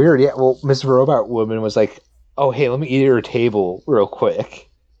was weird. Yeah. Well, Miss Robot Woman was like, "Oh, hey, let me eat at your table real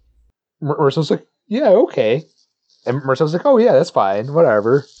quick." Marcel's like, "Yeah, okay," and Marcel's like, "Oh, yeah, that's fine,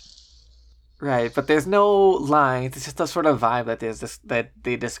 whatever." Right, but there's no lines. It's just a sort of vibe that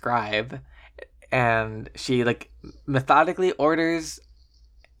they describe, and she like methodically orders,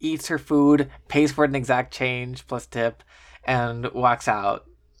 eats her food, pays for an exact change plus tip, and walks out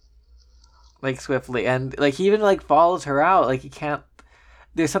like swiftly. And like he even like follows her out. Like he can't.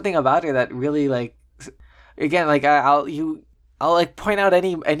 There's something about her that really like. Again, like I'll like point out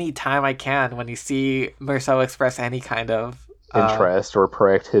any time I can when you see Marceau express any kind of interest or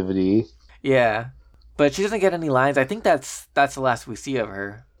proactivity. Yeah, but she doesn't get any lines. I think that's the last we see of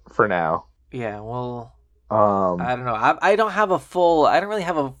her for now. Yeah, well, I don't know. I don't really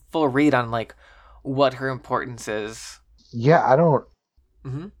have a full read on like what her importance is. Yeah, I don't.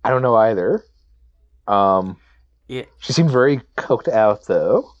 Mm-hmm. I don't know either. Yeah, she seemed very coked out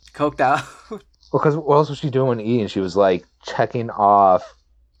though. Coked out. Because what else was she doing when eating? She was like checking off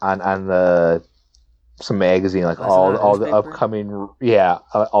on the some magazine, like all the upcoming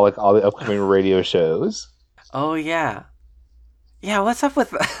all the upcoming radio shows. Oh yeah. Yeah, what's up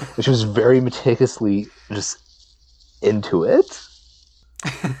with that? She was very meticulously just into it.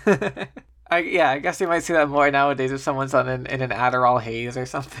 I guess you might see that more nowadays if someone's in an Adderall haze or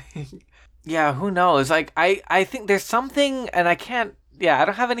something. Yeah, who knows? Like I think there's something, and I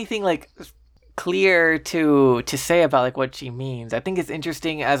don't have anything like clear to say about like what she means. I think it's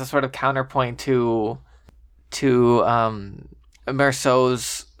interesting as a sort of counterpoint to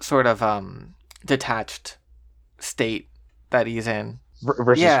Marceau's sort of detached state that he's in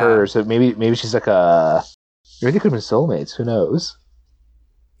versus her. So maybe she's like maybe they could have been soulmates. Who knows?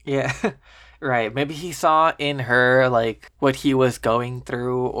 Yeah, right. Maybe he saw in her like what he was going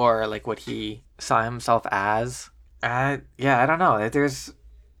through, or like what he saw himself as. I don't know.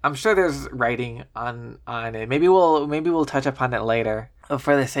 I'm sure there's writing on it. Maybe we'll touch upon it later.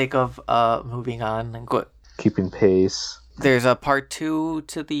 for the sake of moving on and keeping pace. There's a part 2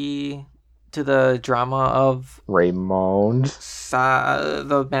 to the drama of Raymond,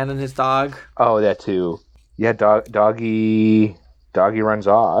 the man and his dog. Oh, that too. Yeah, doggy runs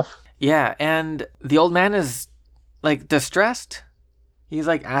off. Yeah, and the old man is like distressed. He's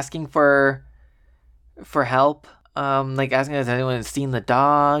like asking for help. Like asking has anyone seen the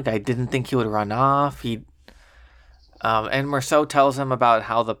dog? I didn't think he would run off. And Merceau tells him about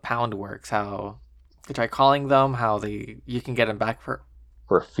how the pound works, how they try calling them, how you can get him back for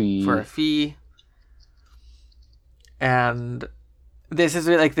a fee. And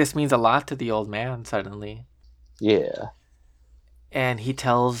this means a lot to the old man suddenly. Yeah. And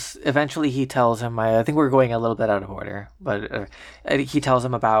eventually he tells him, I think we're going a little bit out of order, but he tells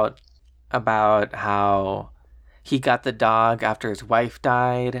him about how he got the dog after his wife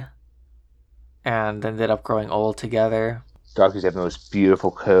died and ended up growing old together. Dog used to have the most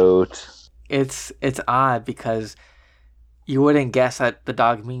beautiful coat. It's odd because you wouldn't guess that the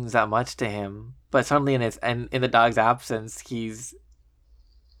dog means that much to him, but suddenly in the dog's absence, he's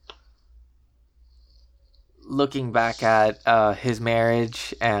looking back at his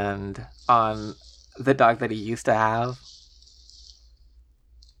marriage and on the dog that he used to have.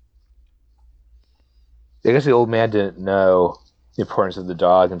 I guess the old man didn't know the importance of the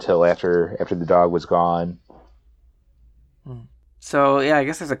dog until after the dog was gone. So yeah, I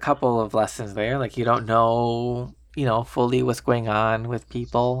guess there's a couple of lessons there. Like you don't know, fully what's going on with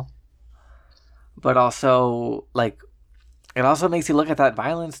people, but also like it also makes you look at that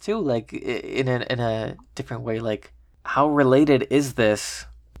violence too, like in a different way. Like how related is this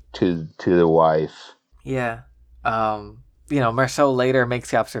to the wife? Yeah. Merceau later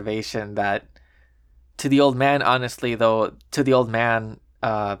makes the observation that to the old man, honestly, though,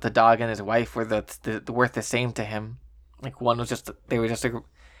 the dog and his wife were the worth the same to him. Like one was he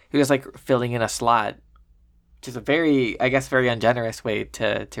was like filling in a slot, which is a very ungenerous way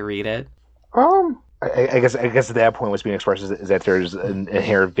to read it. I guess at that point what's being expressed is that there's an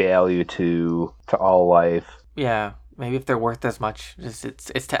inherent value to all life. Yeah, maybe if they're worth as much,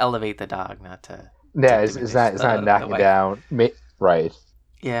 it's to elevate the dog, not to. Yeah, it's not knocking down. Right.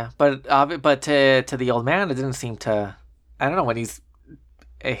 Yeah, but to the old man, it didn't seem to. I don't know when he's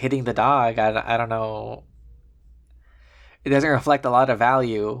hitting the dog. I don't know. It doesn't reflect a lot of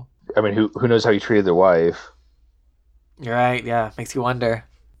value. I mean, who knows how he treated the wife? You're right. Yeah, makes you wonder.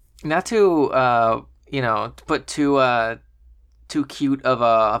 Not to put too cute of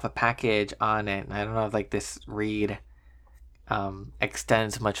a package on it. I don't know if like this read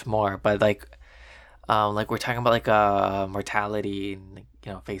extends much more, but like we're talking about like mortality and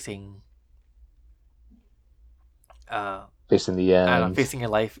facing facing the end. I don't know, facing your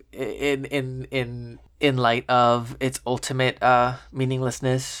life in light of its ultimate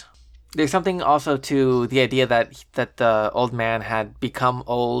meaninglessness. There's something also to the idea that the old man had become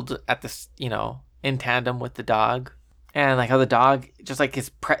old at this, in tandem with the dog, and like how the dog just like its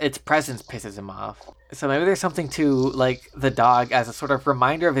presence pisses him off. So maybe there's something to like the dog as a sort of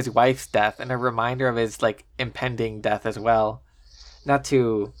reminder of his wife's death and a reminder of his like impending death as well. Not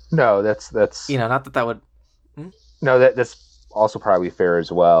to that's not that would. No, that's also probably fair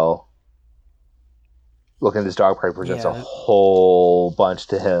as well. Looking at this dog probably presents a whole bunch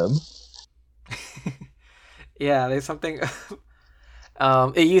to him. Yeah, there's something.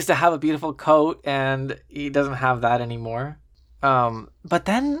 It used to have a beautiful coat, and he doesn't have that anymore. But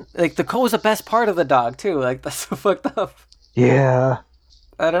then, like, the coat was the best part of the dog too. Like, that's so fucked up. Yeah.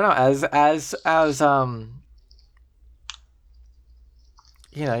 I don't know. As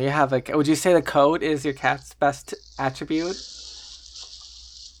you have like. Would you say the coat is your cat's best attribute?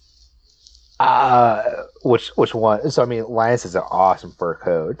 Which one? So I mean, Linus is an awesome fur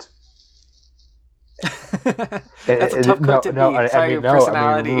coat. That's a tough coat to beat.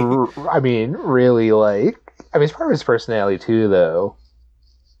 Personality. I mean, really, like, it's part of his personality too, though.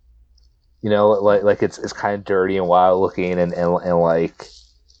 Like it's kind of dirty and wild looking, and like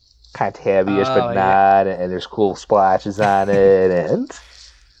kind of tabbyish, but not. And there's cool splashes on it, and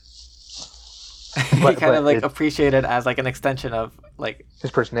he kind of like appreciated as like an extension of like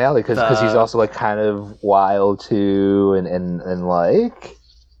his personality, because he's also like kind of wild too, and like.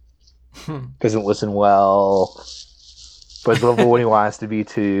 Doesn't listen well, but it's what he wants to be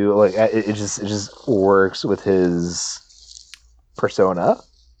too. Like it just works with his persona.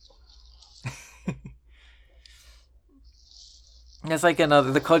 It's like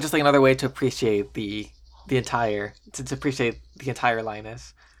the code, just like another way to appreciate the entire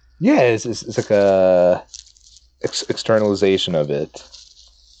Linus. Yeah, it's like a externalization of it.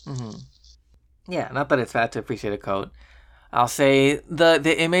 Mm-hmm. Yeah, not that it's bad to appreciate a code. I'll say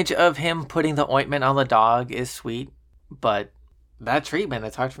the image of him putting the ointment on the dog is sweet, but that treatment,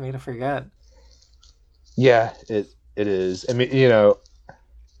 it's hard for me to forget. Yeah, it is. I mean,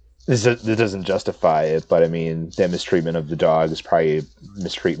 this doesn't justify it, but I mean, that mistreatment of the dog is probably a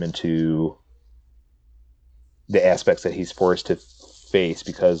mistreatment to the aspects that he's forced to face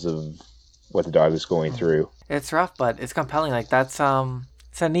because of what the dog is going through. It's rough, but it's compelling. Like that's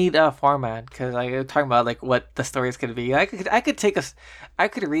it's a neat format because like you're talking about like what the stories could be. I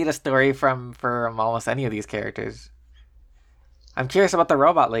could read a story from almost any of these characters. I'm curious about the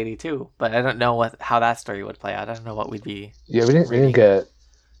robot lady too, but I don't know how that story would play out. I don't know what we'd be. Yeah, we didn't get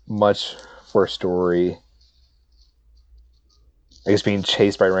much for a story. I guess being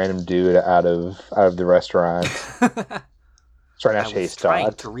chased by a random dude out of the restaurant. Sorry, not I chased. was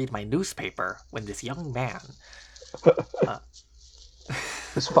trying to read my newspaper when this young man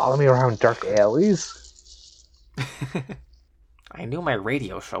just follow me around dark alleys. I knew my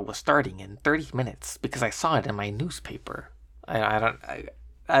radio show was starting in 30 minutes because I saw it in my newspaper. I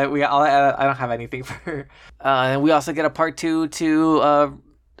don't have anything for. And we also get a part 2 to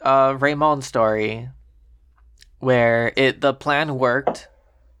Raymond's story, where the plan worked,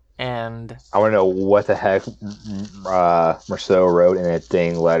 and I want to know what the heck Marceau wrote in that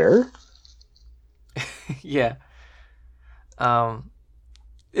dang letter. Yeah.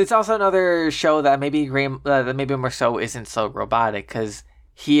 It's also another show that maybe Marceau isn't so robotic because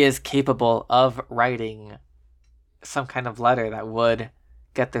he is capable of writing some kind of letter that would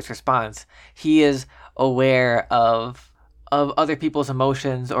get this response. He is aware of other people's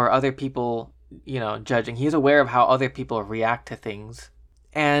emotions or other people, judging. He's aware of how other people react to things,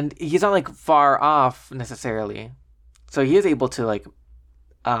 and he's not like far off necessarily. So he is able to like,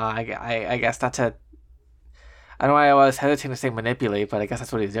 I guess that's a. I don't know why I was hesitating to say manipulate, but I guess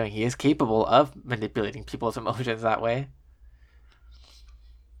that's what he's doing. He is capable of manipulating people's emotions that way.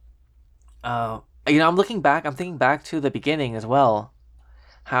 I'm thinking back to the beginning as well.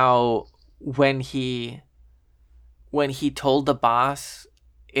 How when he told the boss,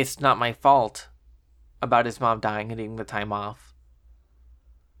 it's not my fault about his mom dying and needing the time off.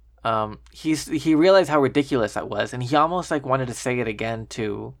 He realized how ridiculous that was, and he almost like wanted to say it again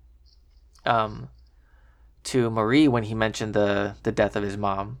to Marie when he mentioned the death of his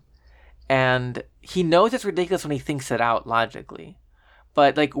mom. And he knows it's ridiculous when he thinks it out logically.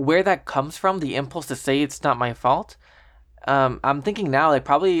 But like where that comes from, the impulse to say it's not my fault, I'm thinking now like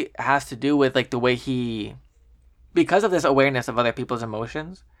probably has to do with like the way because of this awareness of other people's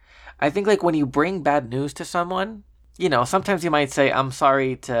emotions. I think like when you bring bad news to someone, sometimes you might say, I'm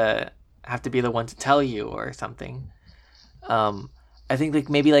sorry to have to be the one to tell you or something. I think like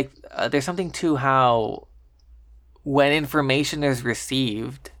maybe like there's something to how when information is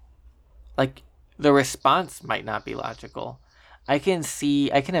received, like the response might not be logical. I can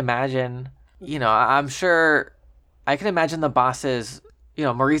imagine, I'm sure I can imagine the boss's,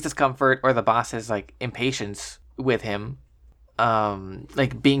 Marie's discomfort or the boss's like impatience with him,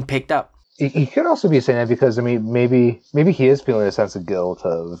 like being picked up. He could also be saying that because, I mean, maybe he is feeling a sense of guilt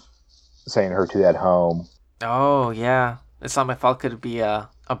of sending her to that home. Oh, yeah. It's not my fault could be a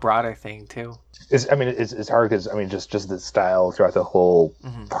broader thing, too. It's hard because, I mean, just the style throughout the whole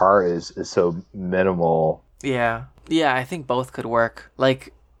part is so minimal. Yeah. Yeah, I think both could work.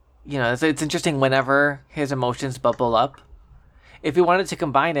 Like, it's interesting whenever his emotions bubble up. If we wanted to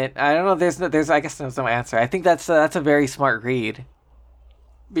combine it, I don't know, I guess there's no answer. I think that's a very smart read.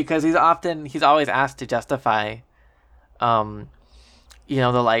 Because he's always asked to justify, the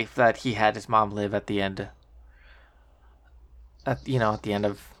life that he had his mom live at the end. At the end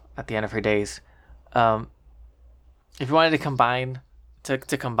of her days. If you wanted to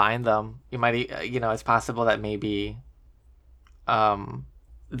combine them, you might, it's possible that maybe,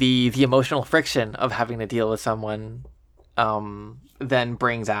 the emotional friction of having to deal with someone, then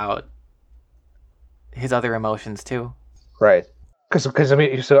brings out his other emotions too. Right. Because I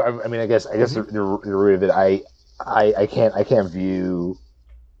mean, I guess the root of it, I can't view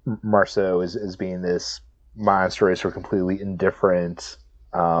Marceau as being this monstrous or completely indifferent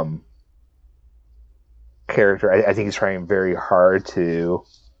character. I think he's trying very hard to,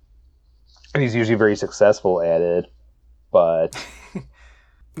 and he's usually very successful at it. But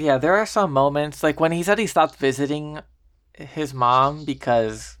yeah, there are some moments like when he said he stopped visiting his mom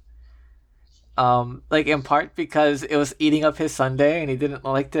because. Like in part because it was eating up his Sunday and he didn't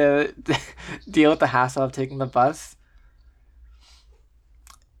like to deal with the hassle of taking the bus.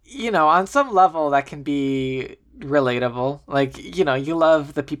 On some level that can be relatable. Like, you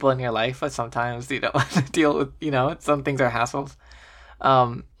love the people in your life, but sometimes you don't want to deal with, some things are hassles.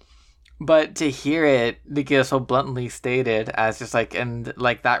 But to hear it, to get so bluntly stated as just like, and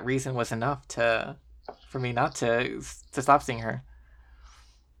like that reason was enough for me not to stop seeing her.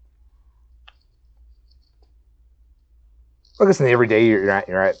 I guess in the everyday you're not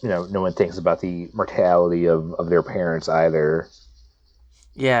no one thinks about the mortality of their parents either.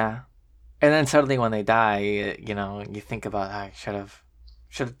 Yeah, and then suddenly when they die, you think about I should have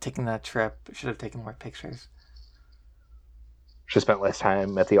taken that trip, should have taken more pictures. Should have spent less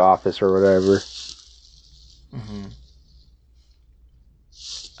time at the office or whatever. Mm-hmm.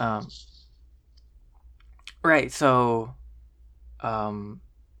 Right. So,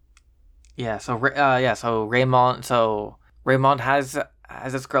 yeah. So Raymond. So Raymond has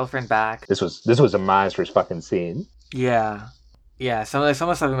his girlfriend back. This was a monstrous fucking scene. Yeah. Yeah. Some of the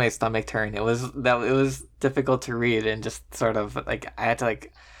stuff made my stomach turn. It was difficult to read and just sort of like I had to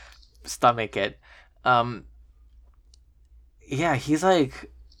like stomach it. Yeah. He's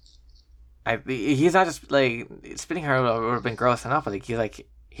like. He's not just like spitting her would have been gross enough, but like he's like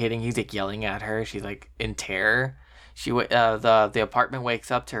he's like yelling at her. She's like in terror. The apartment wakes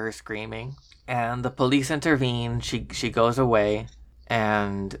up to her screaming, and the police intervene. She goes away,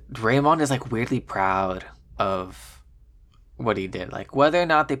 and Raymond is like weirdly proud of what he did. Like whether or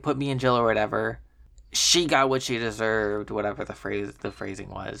not they put me in jail or whatever, she got what she deserved. Whatever the phrasing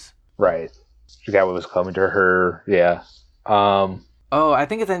was. Right. She got what was coming to her. Yeah. Oh, I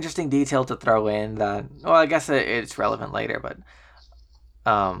think it's an interesting detail to throw in that. Well, I guess it's relevant later, but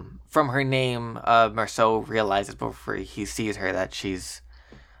from her name, Marceau realizes before he sees her that she's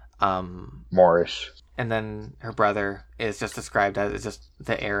Moorish, and then her brother is just described as just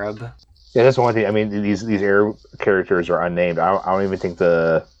the Arab. Yeah, that's one thing. I mean, these Arab characters are unnamed. I don't even think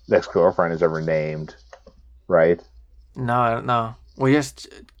the ex-girlfriend is ever named, right? No. We're just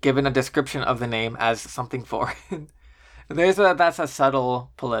given a description of the name as something foreign. That's a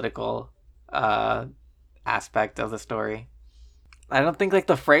subtle political aspect of the story. I don't think like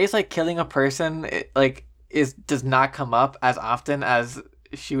the phrase like killing a person does not come up as often as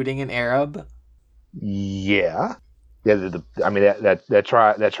shooting an Arab. Yeah. I mean that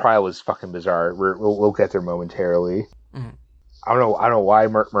trial was fucking bizarre. We'll get there momentarily. Mm-hmm. I don't know why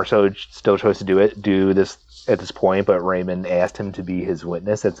Marceau still chose to do this at this point, but Raymond asked him to be his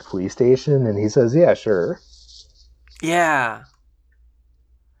witness at the police station, and he says, "Yeah, sure." Yeah.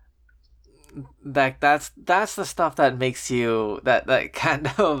 That's the stuff that makes you that kind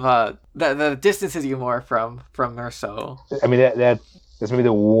of that distances you more from Marceau. I mean that's maybe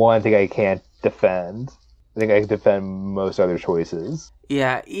the one thing I can't defend. I think I can defend most other choices.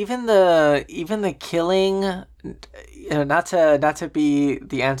 Yeah, even the killing, not to be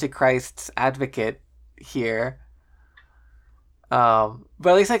the Antichrist's advocate here. But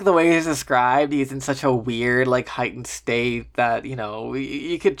at least like the way he's described, he's in such a weird, like heightened state that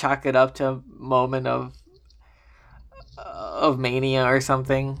you could chalk it up to a moment of mania or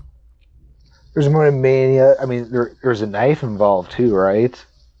something. There's a moment of mania. I mean, there's a knife involved too, right?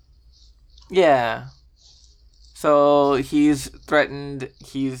 Yeah. So he's threatened.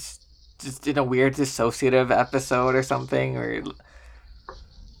 He's just in a weird dissociative episode or something, or.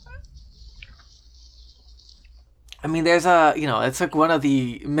 I mean, there's it's like one of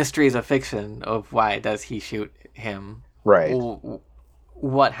the mysteries of fiction of why does he shoot him? Right.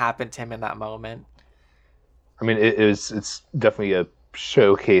 What happened to him in that moment? I mean, it's definitely a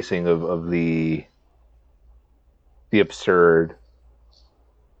showcasing of the absurd.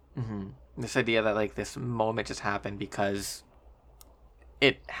 Mm-hmm. This idea that like this moment just happened because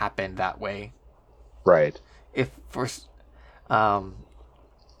it happened that way. Right. If for, I'm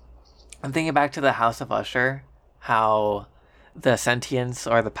thinking back to the House of Usher. How the sentience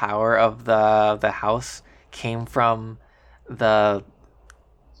or the power of the house came from I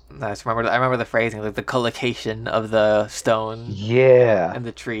remember the phrasing, like the collocation of the stone, and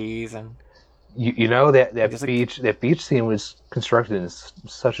the trees, and that beach scene was constructed in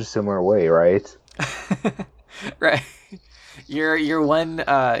such a similar way, right? Right. You're one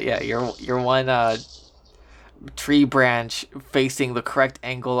tree branch facing the correct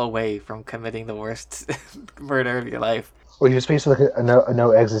angle away from committing the worst murder of your life. Well, he was facing like a no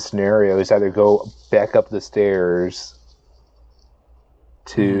exit scenario. He's either go back up the stairs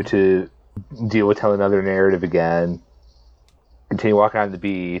to deal with telling another narrative again, continue walking on the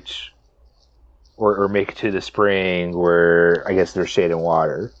beach, or make it to the spring where I guess there's shade and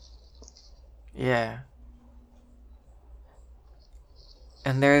water. Yeah.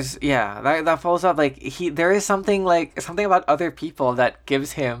 And there's that follows up like there is something about other people that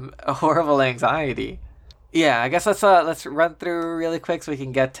gives him a horrible anxiety. Yeah, I guess let's run through really quick so we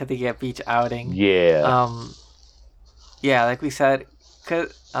can get to the beach outing. Yeah. Yeah, like we said,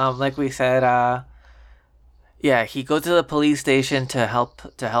 Cause like we said, yeah, he goes to the police station to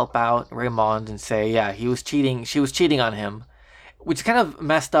help out Raymond and say, yeah, he was cheating. She was cheating on him, which kind of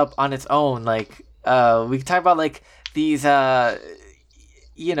messed up on its own. Like, we can talk about like these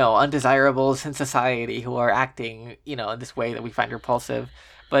undesirables in society who are acting, in this way that we find repulsive,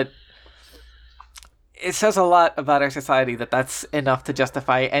 but it says a lot about our society that that's enough to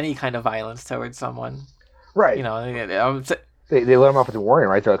justify any kind of violence towards someone. Right. They let him off with a warning,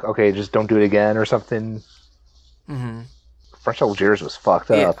 right? They're like, okay, just don't do it again or something. Mm-hmm. French Algiers was fucked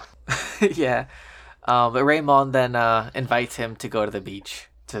up. Yeah. But Raymond then invites him to go to the beach,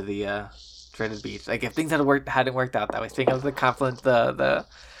 to the dreaded beach. Like if things hadn't worked out that way. Speaking of the conflict, the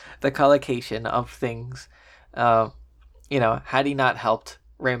collocation of things, had he not helped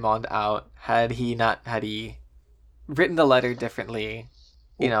Raymond out, had he written the letter differently,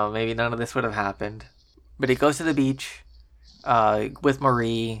 maybe none of this would have happened. But he goes to the beach with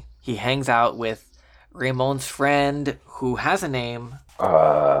Marie. He hangs out with Raymond's friend, who has a name.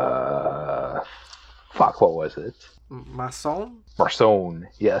 Fuck, what was it? Marson,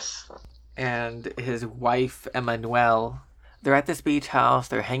 yes. And his wife, Emmanuelle. They're at this beach house.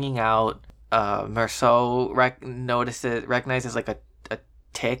 They're hanging out. Marceau recognizes like a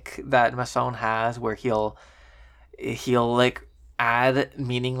tick that Masson has, where he'll like add a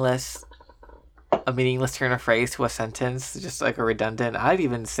meaningless turn of phrase to a sentence, just like a redundant. I'd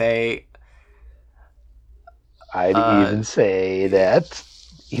even say that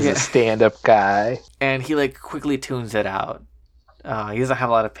he's a stand-up guy, and he like quickly tunes it out. He doesn't have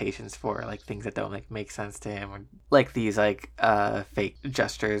a lot of patience for like things that don't make sense to him, or like these like fake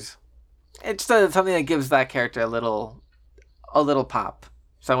gestures. It's something that gives that character a little pop.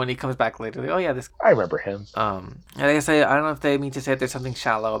 So when he comes back later, like, oh yeah, this. I remember him. And I guess I don't know if they mean to say that there's something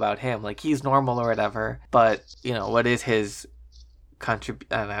shallow about him, like he's normal or whatever. But what is his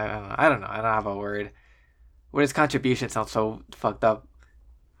contribution? I don't know. I don't have a word. What his contribution sounds so fucked up.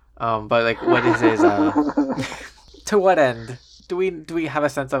 But like, what is his? To what end? Do we have a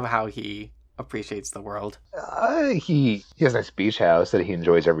sense of how he appreciates the world? He has a nice beach house that he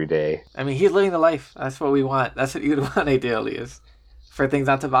enjoys every day. I mean, he's living the life. That's what we want. That's what you'd want ideally, is for things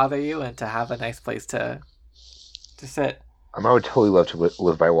not to bother you and to have a nice place to sit. I would totally love to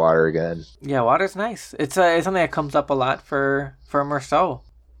live by water again. Yeah, water's nice. It's something that comes up a lot for Marceau.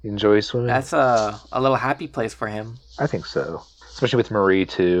 He enjoys swimming. That's a little happy place for him. I think so, especially with Marie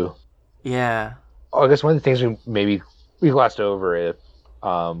too. Yeah. Oh, I guess one of the things we glossed over it.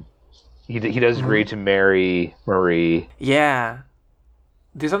 He does agree to marry Marie. Yeah.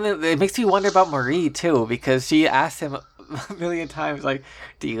 There's something that makes me wonder about Marie too, because she asked him a million times, like,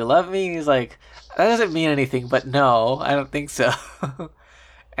 do you love me? And he's like, that doesn't mean anything, but no, I don't think so.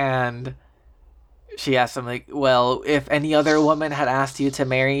 And she asked him, like, well, if any other woman had asked you to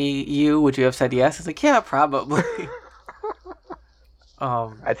marry you, would you have said yes? He's like, yeah, probably.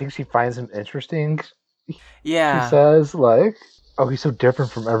 I think she finds him interesting. Yeah. She says, like, oh, he's so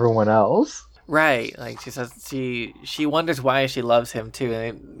different from everyone else. Right. Like, she says she wonders why she loves him, too.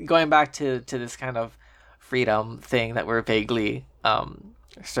 And going back to this kind of freedom thing that we're vaguely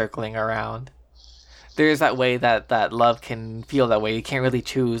circling around, there's that way that love can feel that way. You can't really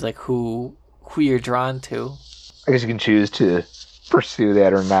choose, like, who you're drawn to. I guess you can choose to pursue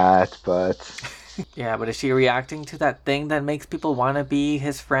that or not, but... Yeah, but is she reacting to that thing that makes people want to be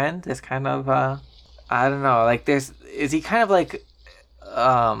his friend? It's kind of, I don't know, like, is he kind of like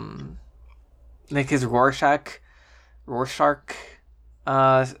his Rorschach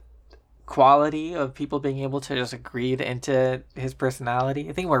quality of people being able to just agree into his personality?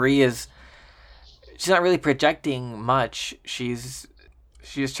 I think Marie she's not really projecting much. She's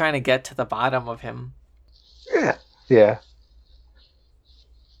trying to get to the bottom of him. Yeah.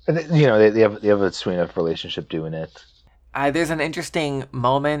 And they have a sweet enough relationship doing it. There's an interesting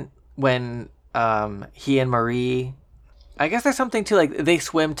moment when he and Marie, I guess there's something to, like, they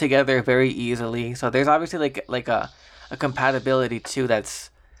swim together very easily. So there's obviously like a compatibility too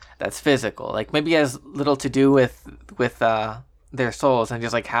that's physical. Like, maybe it has little to do with their souls, and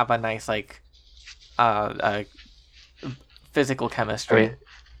just like have a nice like physical chemistry. I mean,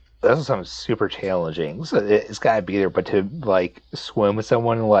 that sounds super challenging. So it's gotta be there, but to like swim with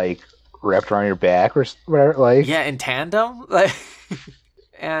someone like wrapped around your back or whatever, like, yeah, in tandem, like.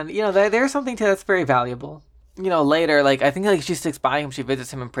 And there's something to that's very valuable. Later, like, I think like she sticks by him, she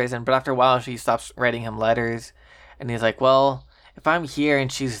visits him in prison, but after a while she stops writing him letters, and he's like, well, if I'm here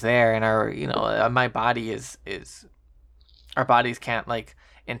and she's there, and my body is our bodies can't like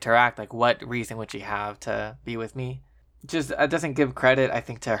interact, like, what reason would she have to be with me? Just, it doesn't give credit, I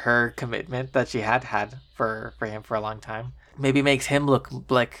think, to her commitment that she had for him for a long time. maybe makes him look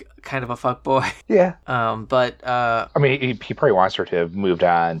like kind of a fuckboy. Yeah. But I mean, he probably wants her to have moved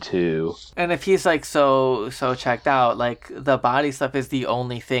on to. and if he's like so checked out, like the body stuff is the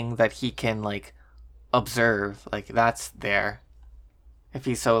only thing that he can like observe. Like that's there. If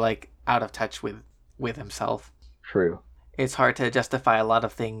he's so like out of touch with himself. True. It's hard to justify a lot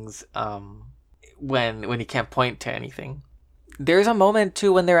of things when he can't point to anything. There's a moment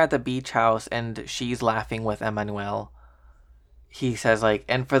too when they're at the beach house and she's laughing with Emmanuel. He says like,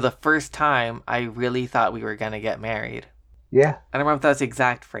 and for the first time, I really thought we were gonna get married. Yeah. I don't remember if that's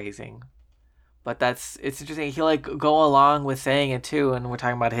exact phrasing, but it's interesting. He'll like go along with saying it too, and we're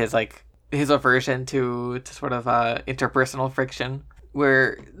talking about his aversion to sort of interpersonal friction,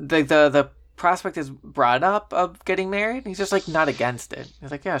 where the prospect is brought up of getting married. He's just like not against it.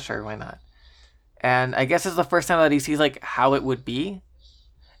 He's like, yeah, sure, why not? And I guess it's the first time that he sees like how it would be,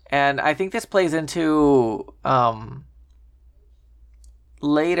 and I think this plays into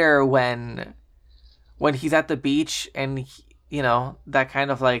later when he's at the beach and that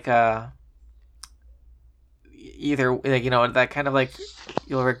kind of like either like that kind of like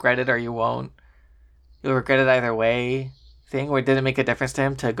you'll regret it or you won't, you'll regret it either way thing, where it didn't make a difference to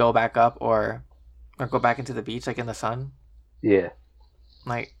him to go back up or go back into the beach like in the sun. Yeah.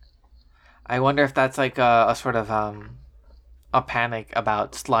 Like I wonder if that's like a sort of a panic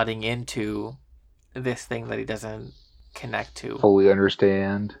about slotting into this thing that he doesn't connect to, fully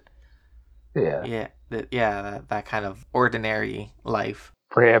understand. Yeah. That kind of ordinary life.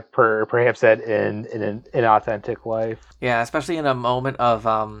 Perhaps that in an authentic life. Yeah, especially in a moment of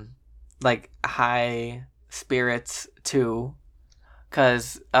like high spirits too,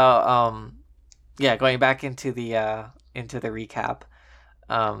 because going back into the recap,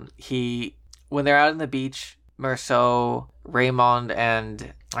 when they're out on the beach, Meursault, Raymond,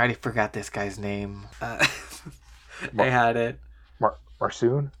 and I already forgot this guy's name. I had it.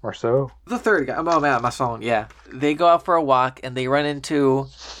 Marceau? The third guy. Oh man, my phone. Yeah. They go out for a walk and they run into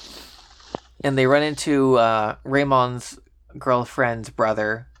Raymond's girlfriend's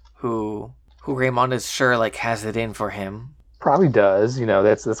brother, who Raymond is sure like has it in for him. Probably does.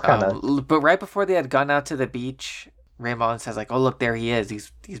 That's kind of. But right before they had gone out to the beach, Raymond says like, "Oh look, there he is.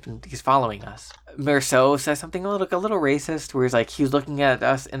 He's following us." Meursault says something a little racist, where he's like, he's looking at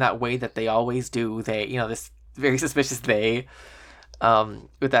us in that way that they always do. They, this very suspicious they,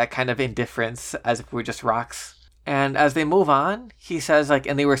 with that kind of indifference as if we're just rocks. And as they move on, he says like,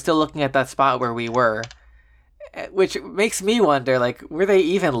 and they were still looking at that spot where we were, which makes me wonder, like, were they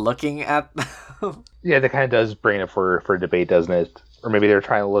even looking at? Yeah, that kind of does bring it for debate, doesn't it? Or maybe they're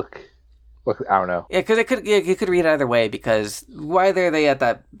trying to look. I don't know. Yeah, because you could read it either way. Because why are they at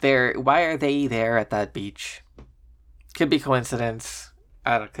that beach? Could be coincidence.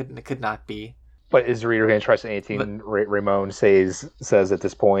 I don't. It could not be. But is the reader going to trust anything Ramon says at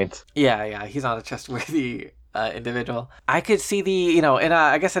this point? Yeah, he's not a trustworthy individual. I could see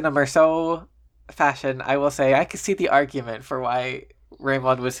I guess in a Meursault fashion, I will say I could see the argument for why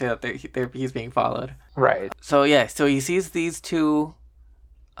Raymond would say that he's being followed. Right. So he sees these two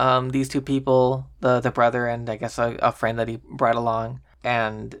people, the brother and I guess a friend that he brought along,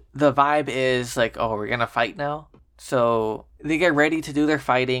 and the vibe is like, oh, we're gonna fight now. So they get ready to do their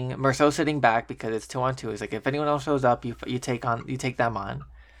fighting. Meursault's sitting back because it's 2-on-2. He's like, if anyone else shows up, you take them on.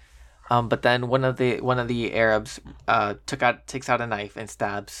 But then one of the Arabs takes out a knife and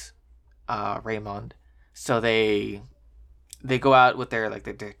stabs Raymond. So they go out with their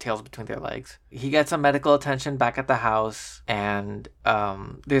tails between their legs. He gets some medical attention back at the house, and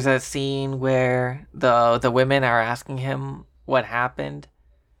there's a scene where the women are asking him what happened,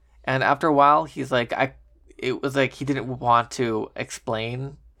 and after a while he's like, it was like he didn't want to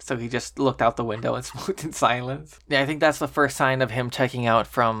explain, so he just looked out the window and smoked in silence. Yeah, I think that's the first sign of him checking out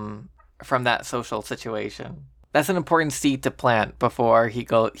from that social situation. That's an important seed to plant before he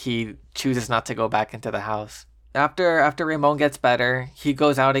chooses not to go back into the house. After Raymond gets better, he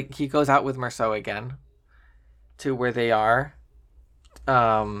goes out with Meursault again to where they are.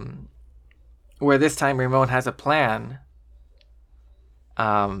 Where this time Raymond has a plan.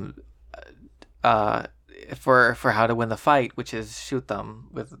 For how to win the fight, which is shoot them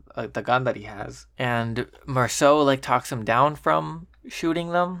with the gun that he has. And Meursault talks him down from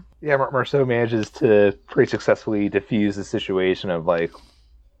shooting them. Yeah, Meursault manages to pretty successfully defuse the situation of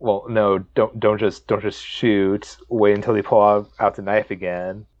well, no, don't just shoot. Wait until they pull out the knife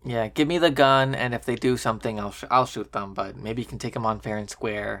again. Yeah, give me the gun, and if they do something, I'll shoot them. But maybe you can take them on fair and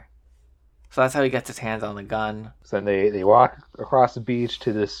square. So that's how he gets his hands on the gun. So then they walk across the beach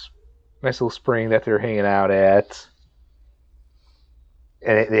to this nice little spring that they're hanging out at,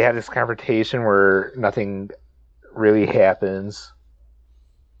 and they have this confrontation where nothing really happens.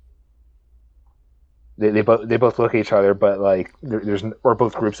 They both look at each other, but like there's or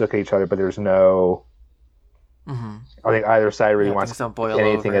both groups look at each other, but there's no. Mm-hmm. I think either side really wants Things don't boil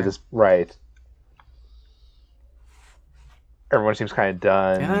anything over. at this right. Everyone seems kind of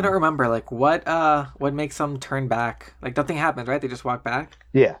done. And I don't remember like what makes them turn back. Like nothing happens, right? They just walk back.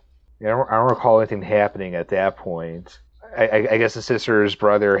 Yeah, I don't recall anything happening at that point. I guess the sister's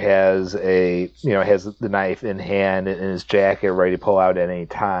brother has has the knife in hand in his jacket, ready to pull out at any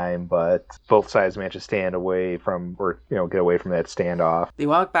time. But both sides manage to stand away from, or get away from that standoff. They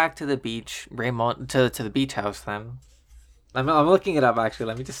walk back to the beach, Raymond to the beach house. Then I'm looking it up actually.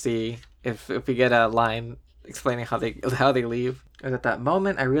 Let me just see if we get a line explaining how they leave. And at that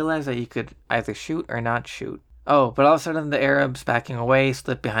moment, I realized that you could either shoot or not shoot. Oh, but all of a sudden the Arabs backing away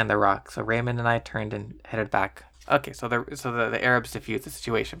slipped behind the rock. So Raymond and I turned and headed back. Okay, so the Arabs defuse the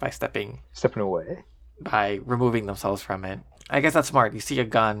situation by stepping away, by removing themselves from it. I guess that's smart. You see a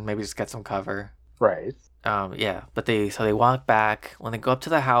gun, maybe just get some cover. Right. Yeah, but they walk back. When they go up to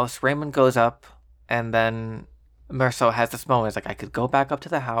the house, Raymond goes up, and then Merceau has this moment. It's like, I could go back up to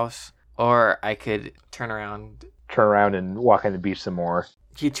the house, or I could turn around and walk on the beach some more.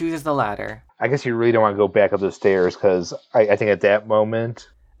 He chooses the latter. I guess you really don't want to go back up the stairs, because I think at that moment,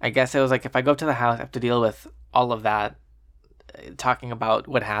 I guess it was like, if I go up to the house, I have to deal with all of that, talking about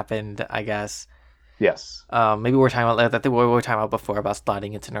what happened, I guess. Yes. Maybe we're talking about that we were talking about before, about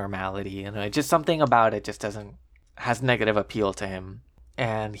sliding into normality, and just something about it just has negative appeal to him.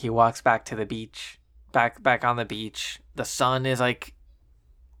 And he walks back to the beach, back on the beach. The sun is like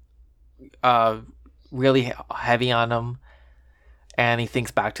really heavy on him, and he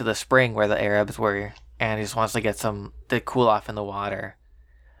thinks back to the spring where the Arabs were, and he just wants to get to cool off in the water.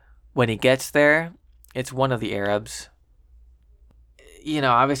 When he gets there, it's one of the Arabs.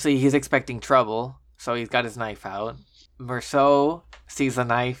 Obviously he's expecting trouble, so he's got his knife out. Merceau sees the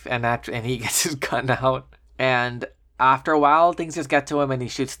knife, and he gets his gun out. And after a while, things just get to him, and he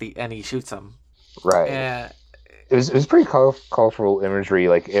shoots him. Right. It was pretty colorful imagery.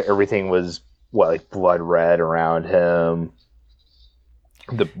 Like everything was like blood red around him.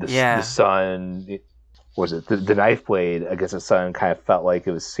 The sun. Was it the knife blade against the sun kind of felt like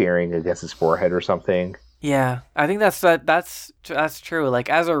it was searing against his forehead or something? Yeah, I think that's true. Like,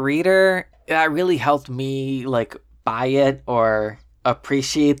 as a reader, that really helped me like buy it or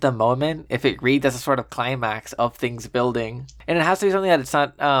appreciate the moment if it reads as a sort of climax of things building. And it has to be something that it's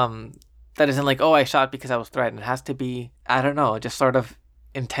not that isn't like, oh, I shot because I was threatened. It has to be, I don't know, just sort of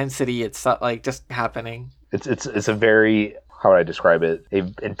intensity. It's like just happening. It's a very, how would I describe it? A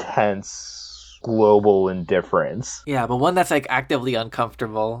intense global indifference. Yeah, but one that's like actively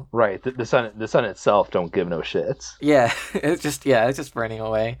uncomfortable. Right. The sun itself don't give no shits. Yeah, it's just burning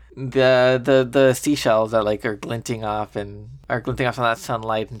away. The seashells that like are glinting off from that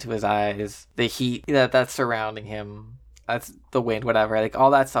sunlight into his eyes. The heat that's surrounding him. That's the wind, whatever. Like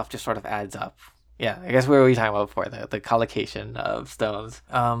all that stuff just sort of adds up. Yeah, I guess what were we talking about before? The collocation of stones.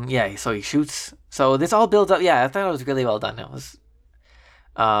 Yeah, so he shoots. So this all builds up. Yeah, I thought it was really well done. It was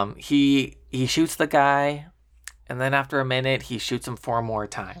he shoots the guy, and then after a minute he shoots him 4 more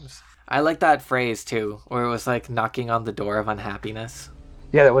times. I like that phrase too, where it was like knocking on the door of unhappiness.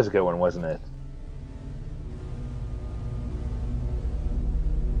 Yeah, that was a good one, wasn't it?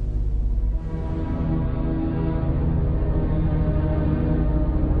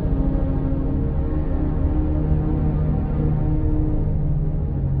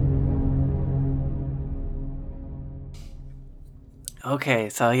 Okay,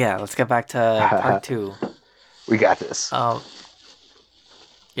 so yeah, let's get back to part 2. We got this.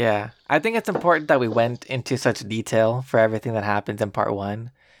 Yeah, I think it's important that we went into such detail for everything that happens in part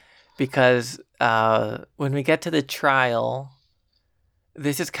 1, because when we get to the trial,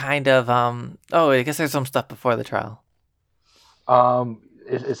 this is kind of I guess there's some stuff before the trial.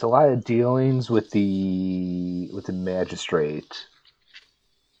 It's a lot of dealings with the magistrate.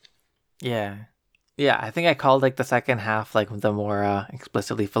 Yeah. Yeah, I think I called like the second half like the more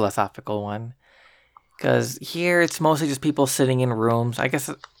explicitly philosophical one, because here it's mostly just people sitting in rooms, I guess,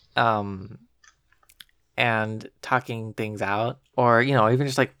 and talking things out, or even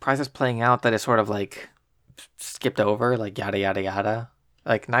just like process playing out that is sort of like skipped over, like yada yada yada.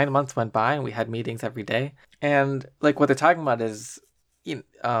 Like 9 months went by and we had meetings every day, and like what they're talking about is, they're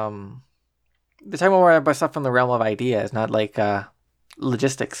talking about stuff from the realm of ideas, not like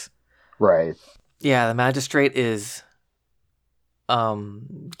logistics. Right. Yeah, the magistrate is,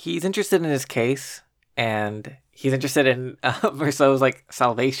 he's interested in his case, and he's interested in Merceau's like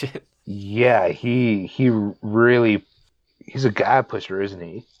salvation. Yeah, he's a god pusher, isn't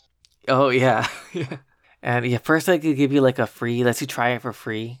he? Oh yeah, yeah. And yeah, first like they give you like a free, lets you try it for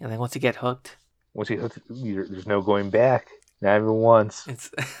free, and then once you get hooked, there's no going back. Not even once.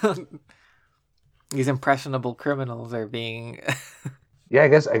 it's these impressionable criminals are being. Yeah, I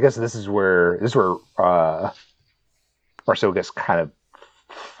guess this is where Marceau gets kind of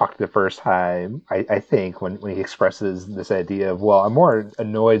fucked the first time. I think when he expresses this idea of, well, I'm more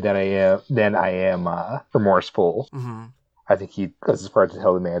annoyed than I am remorseful. Mm-hmm. I think he goes as far to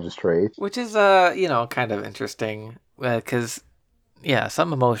tell the magistrate, Which is kind of interesting because yeah,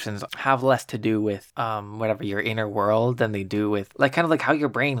 some emotions have less to do with whatever your inner world than they do with like kind of like how your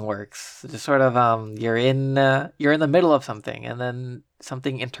brain works. Just sort of you're in the middle of something and then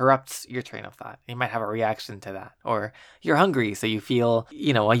something interrupts your train of thought. You might have a reaction to that, or you're hungry, so you feel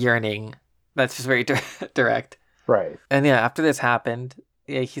a yearning that's just very direct. Right. And yeah, after this happened,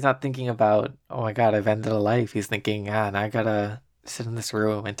 yeah, he's not thinking about, oh my god, I've ended a life. He's thinking, now I gotta sit in this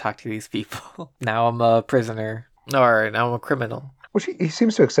room and talk to these people. Now I'm a prisoner, or now I'm a criminal. Which he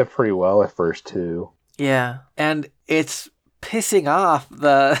seems to accept pretty well at first too. Yeah, and it's pissing off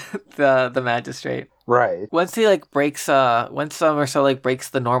the magistrate. Right. Once he breaks breaks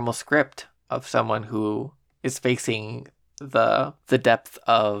the normal script of someone who is facing the depth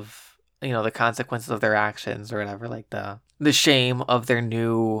of the consequences of their actions or whatever, like the shame of their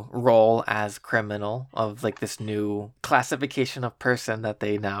new role as criminal, of like this new classification of person that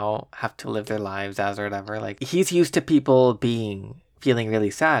they now have to live their lives as or whatever. Like he's used to people feeling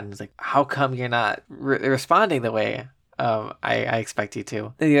really sad, and he's like, how come you're not responding the way I expect you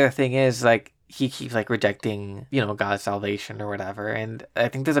to? The other thing is like he keeps like rejecting God's salvation or whatever, and I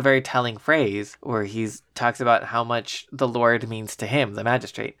think there's a very telling phrase where he talks about how much the Lord means to him, the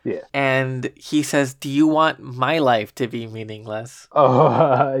magistrate. Yeah. And he says, do you want my life to be meaningless?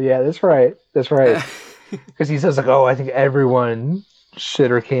 Oh, yeah, that's right. Because he says like, oh, I think everyone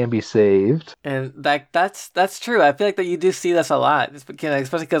should or can be saved. And that's true. I feel like that you do see this a lot,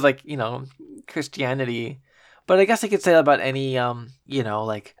 especially because like Christianity. But I guess I could say that about any,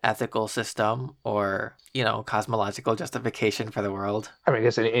 like ethical system or, cosmological justification for the world. I mean, I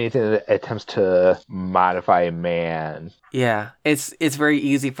guess anything that attempts to modify man. Yeah, it's very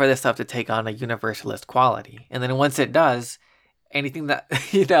easy for this stuff to take on a universalist quality. And then once it does, anything that,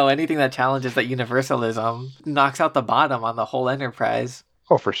 anything that challenges that universalism knocks out the bottom on the whole enterprise.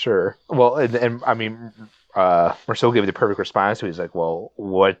 Oh, for sure. Well, and I mean... Marceau gave the perfect response to it. He's like, well,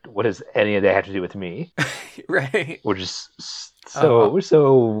 what does any of that have to do with me? Right. Which is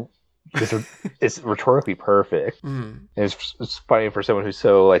it's rhetorically perfect. Mm. And it's funny for someone who's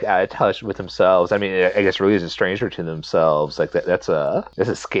so like out of touch with themselves. I mean, I guess really is a stranger to themselves. Like that's a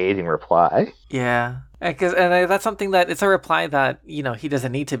scathing reply. Yeah. And that's something that it's a reply that he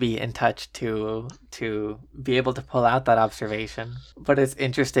doesn't need to be in touch to be able to pull out that observation. But it's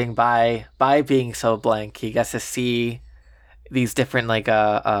interesting by being so blank, he gets to see these different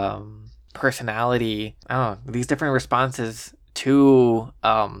personality. These different responses to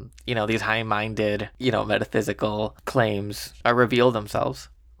these high-minded metaphysical claims reveal themselves.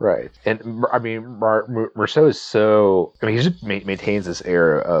 Right. And I mean, Marceau is so... I mean, he just maintains this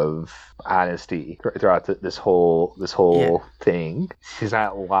air of honesty throughout this whole thing. He's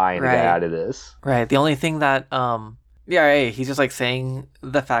not lying to get out of this. Right. The only thing that... he's just like saying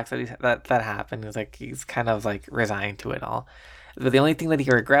the facts that happened. He's like, he's kind of like resigned to it all. But the only thing that he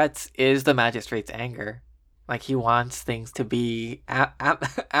regrets is the magistrate's anger. Like he wants things to be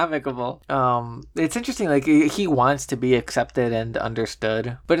amicable. It's interesting. Like he wants to be accepted and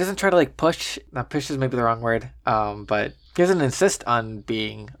understood, but doesn't try to like push. Not push is maybe the wrong word. But he doesn't insist on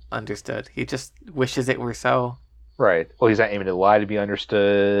being understood. He just wishes it were so. Right. Well, he's not aiming to lie to be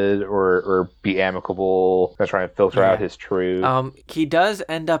understood or be amicable. Not trying to filter out his truth. He does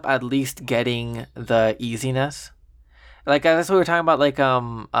end up at least getting the easiness. Like that's what we were talking about, like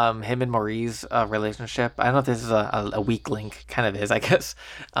him and Maurie's relationship. I don't know if this is a weak link, kind of is, I guess.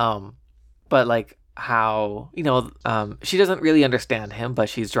 But like how she doesn't really understand him, but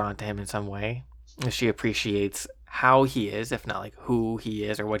she's drawn to him in some way. She appreciates how he is, if not like who he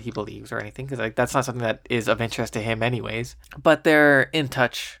is or what he believes or anything, because like that's not something that is of interest to him, anyways. But they're in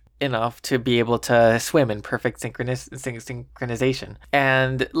touch enough to be able to swim in perfect synchronization.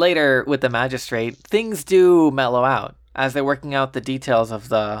 And later with the magistrate, things do mellow out. As they're working out the details of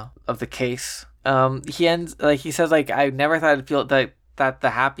the case, he says like, I never thought I'd feel that the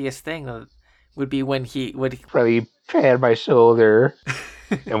happiest thing would be when he would really pat my shoulder.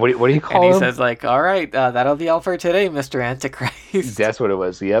 And what do you call him? And he says like, all right, that'll be all for today, Mr. Antichrist. That's what it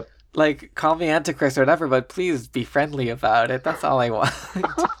was. Yep. Like, call me Antichrist or whatever, but please be friendly about it. That's all I want.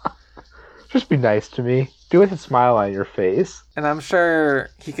 Just be nice to me. Do it with a smile on your face. And I'm sure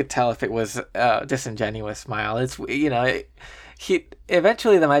he could tell if it was a disingenuous smile. It's, he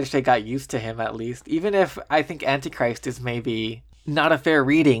eventually the magistrate got used to him, at least. Even if I think Antichrist is maybe not a fair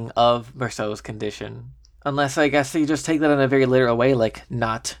reading of Merceau's condition. Unless, I guess, you just take that in a very literal way, like,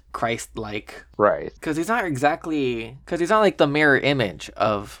 not Christ-like. Right. Because he's not like the mirror image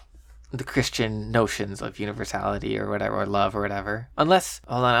of the Christian notions of universality or whatever, or love or whatever. Unless,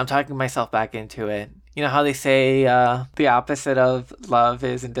 hold on, I'm talking myself back into it. You know how they say the opposite of love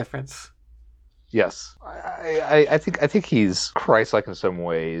is indifference? Yes, I think he's Christ-like in some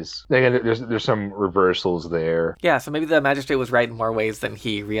ways. Again, there's some reversals there. Yeah, so maybe the magistrate was right in more ways than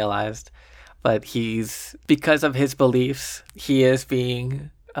he realized, but because of his beliefs, he is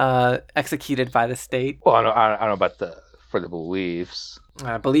being executed by the state. Well, I don't know about for the beliefs.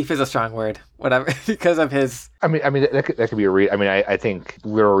 Belief is a strong word. Whatever, because of his. I mean that could be a reason. I mean, I think the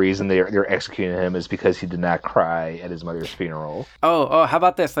real reason they're executing him is because he did not cry at his mother's funeral. Oh, how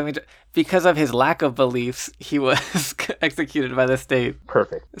about this? Because of his lack of beliefs, he was executed by the state.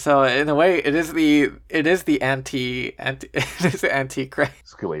 Perfect. So in a way, it is the antichrist. It's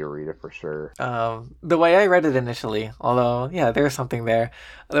a good way to read it for sure. The way I read it initially, although yeah, there's something there.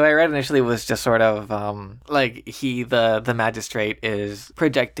 The way I read it initially was just sort of like the magistrate is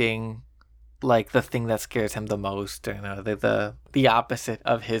projecting like the thing that scares him the most, or, the opposite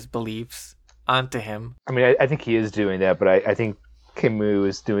of his beliefs onto him. I mean, I think he is doing that, but I think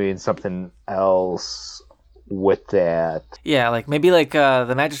Camus is doing something else with that. Yeah, like maybe like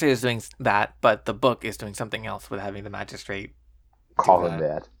the magistrate is doing that, but the book is doing something else with having the magistrate call him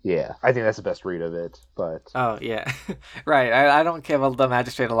that. Yeah, I think that's the best read of it. But oh yeah, right. I don't give the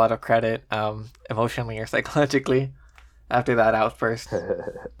magistrate a lot of credit, emotionally or psychologically, after that outburst.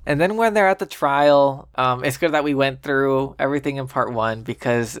 And then when they're at the trial, it's good that we went through everything in part 1,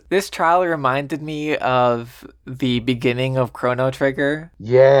 because this trial reminded me of the beginning of Chrono Trigger.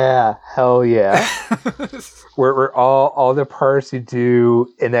 Yeah, hell yeah. where all the parts you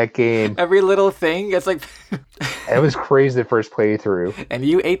do in that game. Every little thing, it's like... It was crazy the first playthrough. And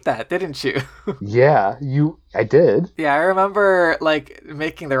you ate that, didn't you? Yeah, I did. Yeah, I remember like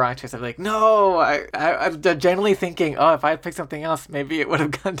making the wrong choice. I'm like, no, I'm generally thinking, oh, if I had picked something else, maybe it would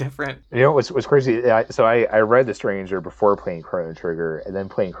have gone different. You know what's crazy? I read The Stranger before playing Chrono Trigger, and then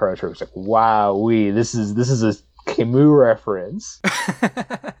playing Chrono Trigger was like, wow, this is a Camus reference.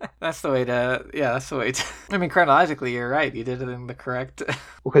 That's the way to. I mean, chronologically, you're right. You did it in the correct.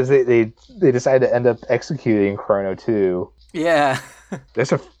 Because they decided to end up executing Chrono 2. Yeah.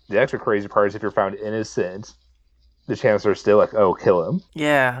 The extra crazy part is if you're found innocent, the chances are still like, oh, kill him.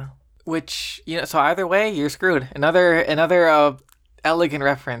 Yeah. Which, so either way, you're screwed. Another elegant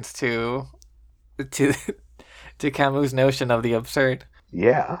reference to Camus' notion of the absurd.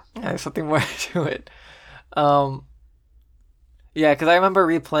 Yeah. There's something more to it. Yeah, because I remember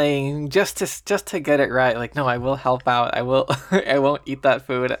replaying just to get it right. Like, no, I will help out. I won't eat that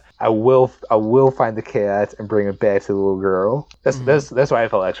food. I will find the cat and bring it back to the little girl. That's what I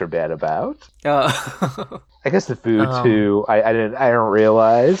felt extra bad about. Oh. I guess the food too. I didn't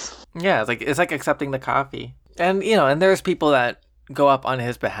realize. Yeah, it's like accepting the coffee, and and there's people that go up on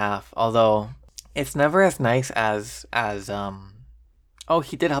his behalf. Although it's never as nice as oh,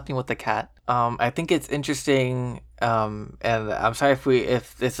 he did help me with the cat. I think it's interesting. And I'm sorry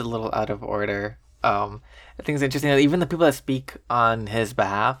if it's a little out of order. I think it's interesting that even the people that speak on his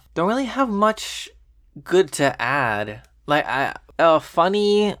behalf don't really have much good to add. Like a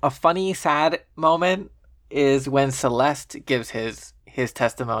funny sad moment is when Celeste gives his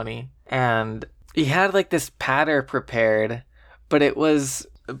testimony, and he had like this patter prepared, but like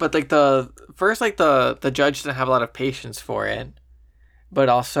the judge didn't have a lot of patience for it. But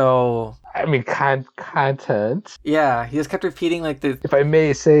also, I mean, content. Yeah, he just kept repeating like the. If I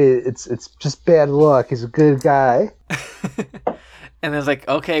may say, it's just bad luck. He's a good guy. And it's like,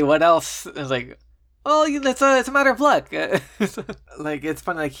 okay, what else? It's like, oh, it's a matter of luck. Like, it's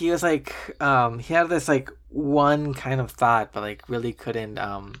funny. Like, he was like, he had this like one kind of thought, but like really couldn't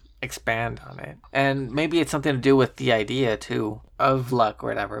expand on it. And maybe it's something to do with the idea too of luck or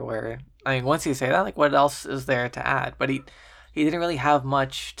whatever. Where I mean, once you say that, like, what else is there to add? But he didn't really have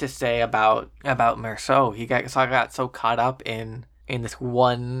much to say about Merceau. He got so caught up in this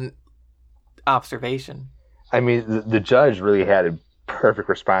one observation. I mean, the judge really had a perfect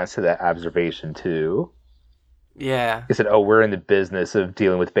response to that observation too. Yeah. He said, "Oh, we're in the business of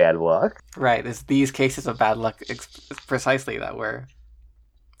dealing with bad luck." Right. It's these cases of bad luck precisely that we're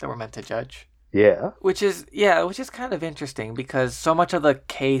meant to judge. Yeah. Which is kind of interesting, because so much of the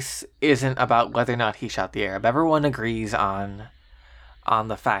case isn't about whether or not he shot the Arab. Everyone agrees on on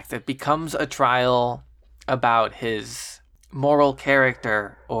the facts. It becomes a trial about his moral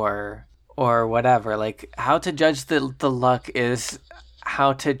character or whatever. Like how to judge the luck is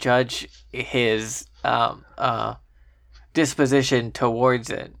how to judge his disposition towards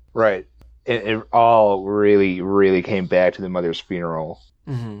it. Right. It all really, really came back to the mother's funeral.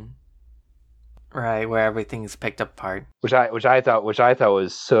 Mm-hmm. Right, where everything's picked apart. Which I thought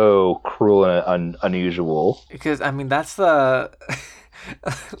was so cruel and unusual. Because I mean that's the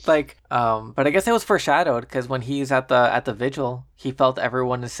but I guess it was foreshadowed because when he's at the vigil, he felt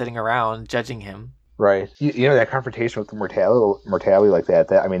everyone is sitting around judging him. Right. You know, that confrontation with mortality like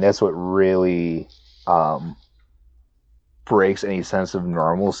that, I mean, that's what really breaks any sense of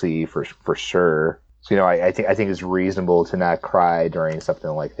normalcy for sure. So, you know, I think it's reasonable to not cry during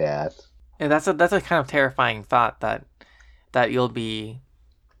something like that. And that's a kind of terrifying thought that you'll be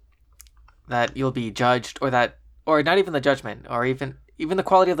judged, or not even the judgment, or even the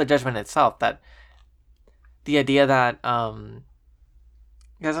quality of the judgment itself, that the idea that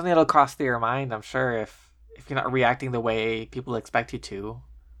there's something that'll cross through your mind, I'm sure, if you're not reacting the way people expect you to,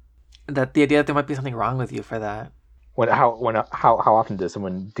 that the idea that there might be something wrong with you for that. How often does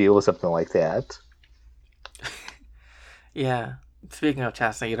someone deal with something like that? Yeah. Speaking of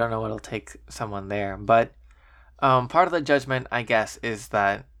chastity, you don't know what'll take someone there, but part of the judgment, I guess, is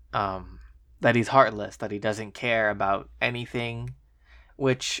that that he's heartless, that he doesn't care about anything,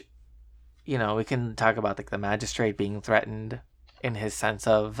 which, you know, we can talk about like the magistrate being threatened in his sense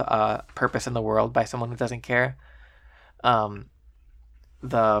of purpose in the world by someone who doesn't care.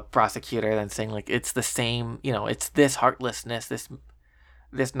 The prosecutor then saying like it's the same, you know, it's this heartlessness,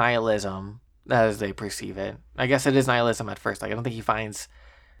 this nihilism as they perceive it. I guess it is nihilism at first. Like I don't think he finds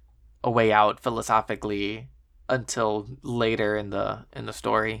a way out philosophically until later in the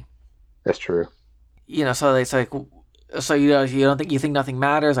story. That's true. You know, so it's like, so you know, you think nothing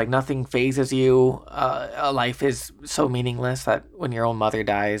matters, like nothing phases you. Life is so meaningless that when your own mother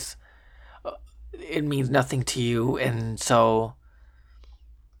dies, it means nothing to you, and so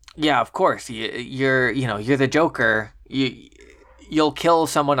yeah, of course, you're the Joker. You'll kill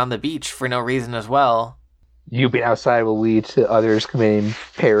someone on the beach for no reason as well. You being outside will lead to others committing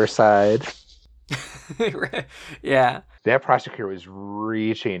parricide. Yeah. That prosecutor was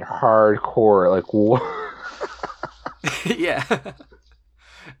reaching hardcore, like what? Yeah.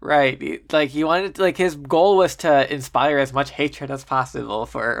 Right. Like he wanted to, like his goal was to inspire as much hatred as possible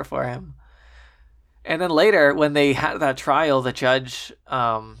for him. And then later, when they had that trial, the judge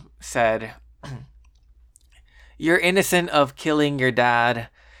said, "You're innocent of killing your dad.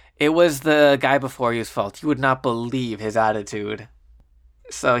 It was the guy before you's fault. You would not believe his attitude."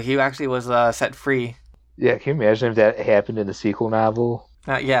 So he actually was set free. Yeah, can you imagine if that happened in the sequel novel?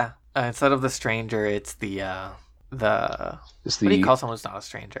 Yeah. Instead of the stranger, it's what do you call someone who's not a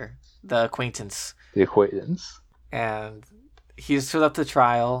stranger? The acquaintance. The acquaintance. And he showed up to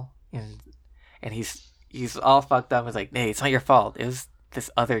trial, and he's all fucked up. He's like, "Hey, it's not your fault. It was this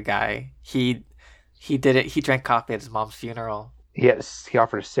other guy. He did it. He drank coffee at his mom's funeral." Yes, he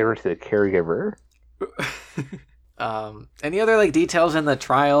offered a cigarette to the caregiver. Any other like details in the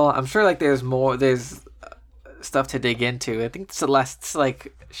trial? I'm sure like there's stuff to dig into. I think Celeste's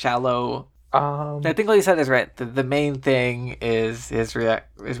like shallow. I think what you said is right. The main thing is his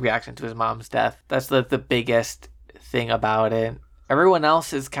reaction to his mom's death. That's the biggest thing about it. Everyone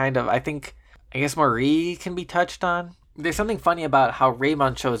else is kind of, I guess Marie can be touched on. There's something funny about how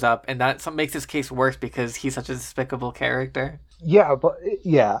Raymond shows up, and that makes his case worse because he's such a despicable character. Yeah,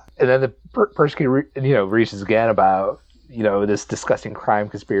 and then the persecutor, reaches again about this disgusting crime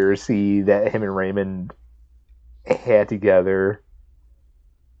conspiracy that him and Raymond had together.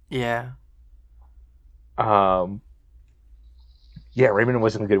 Yeah. Raymond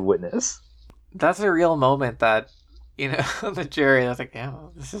wasn't a good witness. That's a real moment that the jury. I was like, yeah,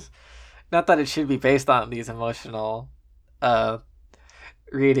 this is not that it should be based on these emotional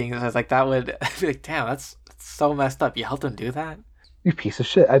readings. I was like, that would be like, damn, that's so messed up. You helped him do that? You piece of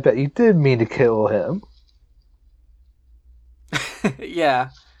shit. I bet you did mean to kill him. Yeah.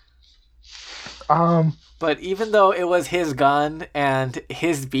 But even though it was his gun and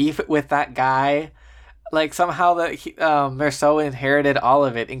his beef with that guy, like somehow Merceau inherited all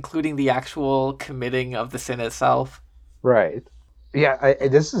of it, including the actual committing of the sin itself. Right. Yeah,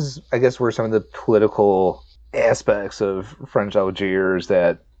 this is, I guess, where some of the political aspects of French Algiers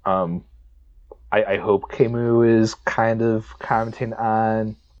that I hope Camus is kind of commenting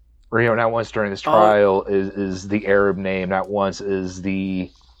on. Or, not once during this trial is the Arab name, not once is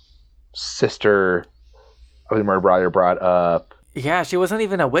the sister of the murder brother brought up. Yeah, she wasn't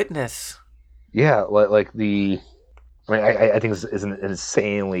even a witness. Yeah, like the I mean, I think is an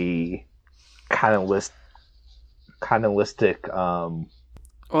insanely canonistic,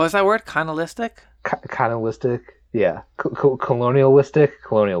 What was that word? Canonistic? canonistic, yeah, colonialistic.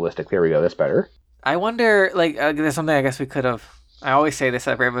 There we go. That's better. I wonder, like, there's something I guess we could have. I always say this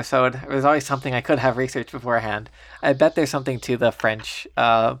every episode. There's always something I could have researched beforehand. I bet there's something to the French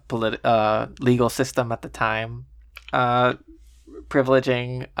legal system at the time,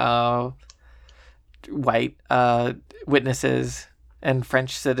 privileging white witnesses and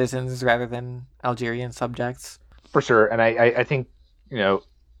French citizens rather than Algerian subjects. For sure, and I think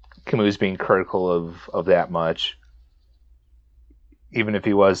Camus being critical of that much, even if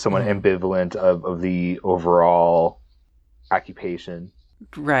he was somewhat ambivalent of the overall occupation.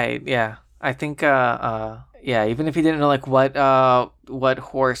 Right, yeah. I think even if he didn't know like what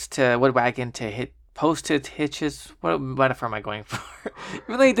wagon to hit post to hitch his what metaphor am I going for?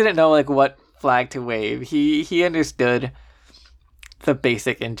 Even though he didn't know like what flag to wave, he understood the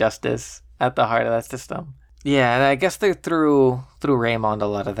basic injustice at the heart of that system. Yeah, and I guess through Raymond a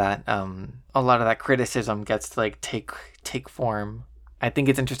lot of that criticism gets to like take form. I think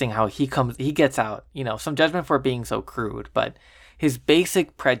it's interesting how he gets out, some judgment for being so crude, but his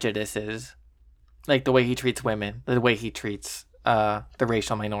basic prejudices, like the way he treats women, the way he treats the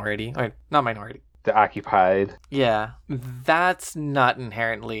racial minority, or not minority, the occupied. Yeah, that's not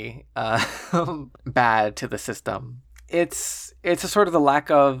inherently bad to the system. It's a sort of the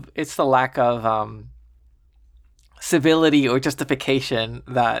lack of civility or justification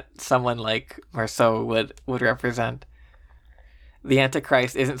that someone like Marceau would represent. The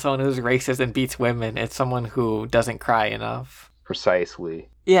Antichrist isn't someone who's racist and beats women. It's someone who doesn't cry enough. Precisely.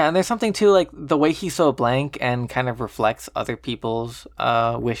 Yeah, and there's something too, like the way he's so blank and kind of reflects other people's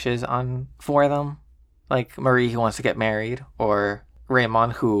wishes for them. Like Marie who wants to get married, or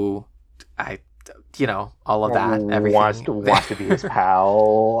Raymond who, all of that, everything. Wants to be his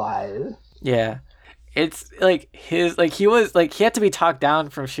pal. Yeah. It's like he had to be talked down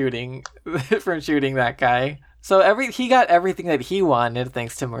from shooting that guy. So he got everything that he wanted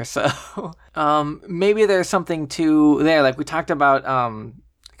thanks to Marceau. Maybe there's something to there. Like we talked about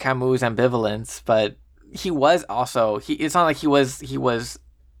Camus' ambivalence, but he was also it's not like he was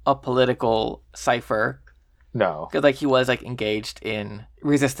a political cipher. No. Because like he was like engaged in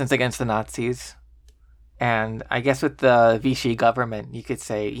resistance against the Nazis. And I guess with the Vichy government, you could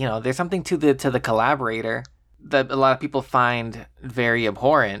say, there's something to the collaborator that a lot of people find very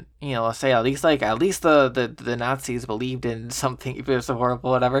abhorrent. Let's say at least the Nazis believed in something, if it was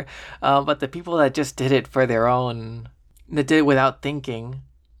horrible, whatever. But the people that just did it for their own, that did it without thinking.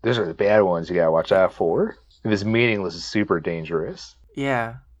 Those are the bad ones you gotta watch out for. If it's meaningless, it's super dangerous.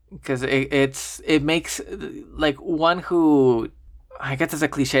 Yeah, because it makes like one who. I guess it's a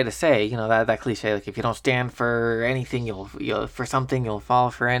cliche to say, that cliche, like if you don't stand for anything, you'll for something, you'll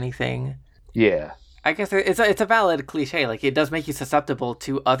fall for anything. Yeah. I guess it's a valid cliche. Like it does make you susceptible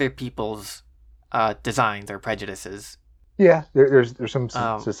to other people's designs or prejudices. Yeah, there's some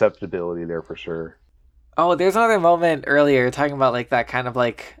susceptibility there for sure. Oh, there's another moment earlier talking about like that kind of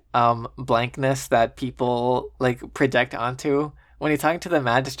like blankness that people like project onto. When he's talking to the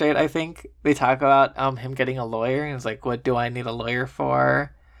magistrate, I think they talk about him getting a lawyer, and it's like, what do I need a lawyer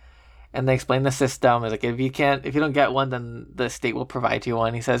for? And they explain the system. It's like, if you don't get one, then the state will provide you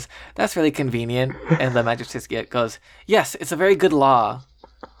one. He says, that's really convenient. And the magistrate goes, yes, it's a very good law.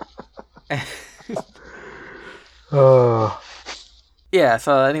 Yeah,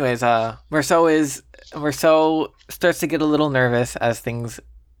 so anyways, Marceau starts to get a little nervous as things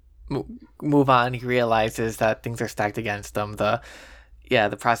move on. He realizes that things are stacked against him. The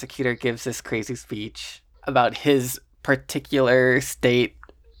prosecutor gives this crazy speech about his particular state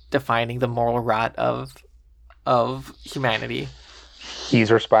defining the moral rot of humanity.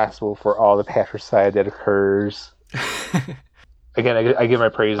 He's responsible for all the patricide that occurs. Again, I give my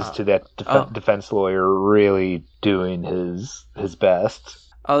praises to that defense lawyer really doing his best.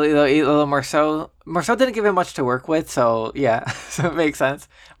 Although Marceau didn't give him much to work with, so yeah, so it makes sense.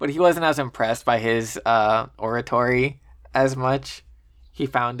 But he wasn't as impressed by his oratory as much. He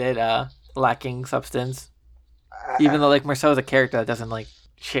found it lacking substance, even though like Marceau is a character that doesn't like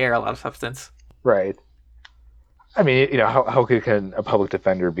share a lot of substance. Right. I mean, how good can a public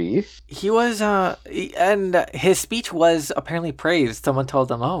defender be? He was, and his speech was apparently praised. Someone told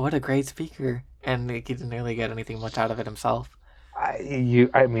him, "Oh, what a great speaker," and he didn't really get anything much out of it himself. I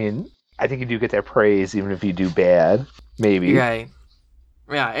think you do get that praise even if you do bad. Maybe. Right.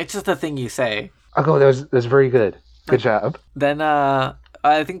 Yeah, it's just a thing you say. Oh, that was very good. Good job. Then I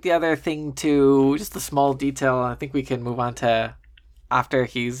think the other thing too, just a small detail. I think we can move on to after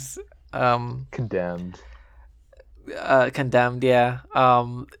he's condemned. Condemned, yeah.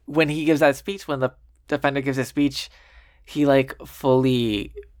 When he gives that speech, when the defender gives a speech, he like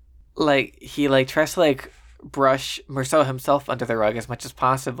fully, like he like tries to like brush Merceau himself under the rug as much as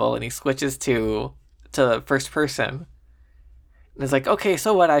possible, and he switches to the first person. And it's like, okay,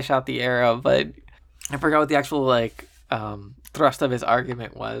 so what? I shot the arrow, but I forgot what the actual like thrust of his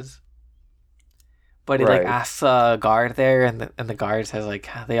argument was. But he like Right. asks a guard there, and the guard says like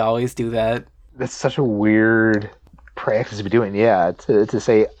they always do that. That's such a weird practice to be doing. Yeah, to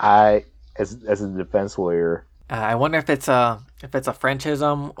say I as a defense lawyer. I wonder if it's a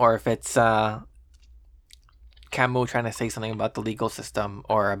Frenchism or if it's Camus trying to say something about the legal system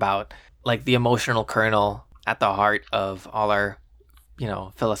or about like the emotional kernel at the heart of all our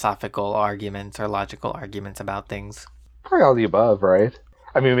philosophical arguments or logical arguments about things. Probably all the above, right?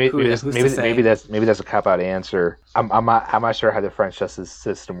 I mean, Who's to say? maybe that's a cop out answer. I'm not sure how the French justice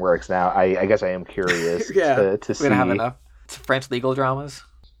system works now. I guess I am curious Yeah, to see. we don't have enough French legal dramas.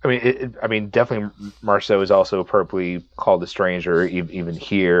 I mean, definitely Marceau is also appropriately called a stranger. Even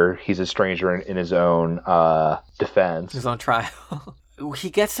here, he's a stranger in his own defense. His own trial.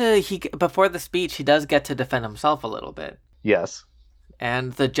 Before the speech, he does get to defend himself a little bit. Yes.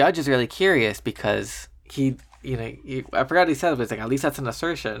 And the judge is really curious because I forgot what he said, but it's like, at least that's an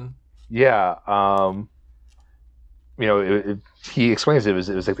assertion. Yeah. He explains it was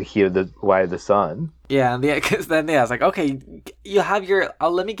like the heat of the light of the sun. Yeah, and because then I was like, okay, you have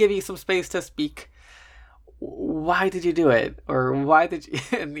let me give you some space to speak. Why did you do it, or why did you?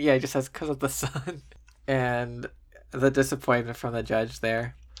 And yeah, he just says because of the sun, and the disappointment from the judge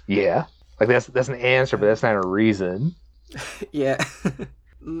there. Yeah, like that's an answer, but that's not a reason. Yeah,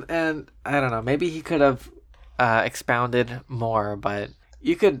 and I don't know. Maybe he could have expounded more, but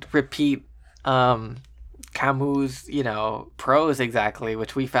you could repeat Camus' prose exactly,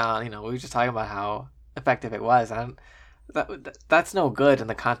 which we found. We were just talking about how effective it was, and that's no good in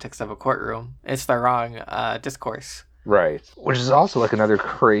the context of a courtroom. It's the wrong discourse. Right, which is also like another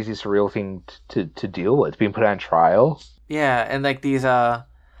crazy surreal thing to deal with, being put on trial. Yeah, and like these kind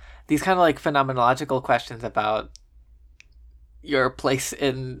of like phenomenological questions about your place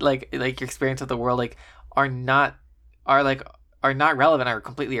in like your experience of the world are not relevant, are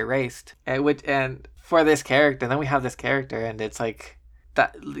completely erased. And for this character, and then we have this character, and it's like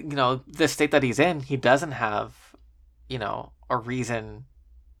that the state that he's in, he doesn't have a reason,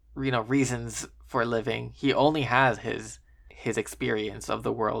 reasons for living. He only has his experience of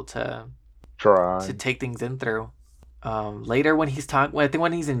the world to take things in through. Later when I think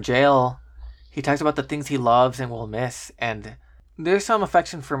when he's in jail, he talks about the things he loves and will miss, and there's some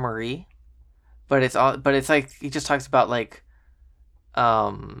affection for Marie, but it's like he just talks about like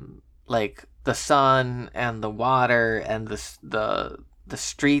the sun and the water and the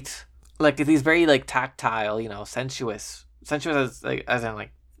street, like these very like tactile, sensuous as in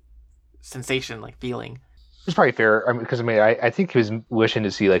like sensation, like feeling. It's probably fair. I mean, because I think he was wishing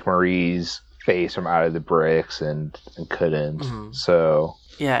to see like Marie's face from out of the bricks and couldn't. Mm-hmm. So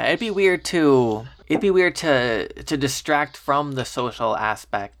yeah, it'd be weird to distract from the social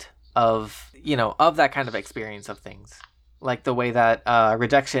aspect of that kind of experience of things, like the way that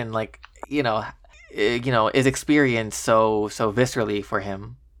rejection is experienced so viscerally for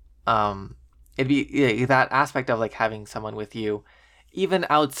him. It'd be that aspect of like having someone with you, even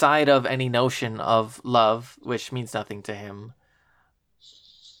outside of any notion of love, which means nothing to him,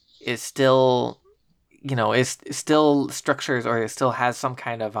 is still structures, or it still has some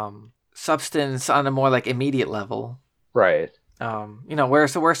kind of substance on a more like immediate level. Right.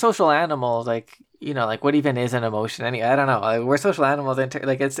 We're social animals, like what even is an emotion? I don't know. Like, we're social animals,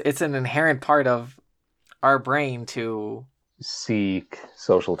 it's an inherent part of our brain to seek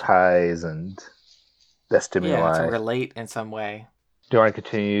social ties and that stimuli. Yeah, to relate in some way. Do you want to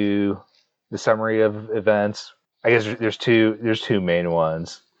continue the summary of events? I guess there's two main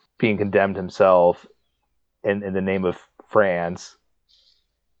ones. Being condemned himself in the name of France,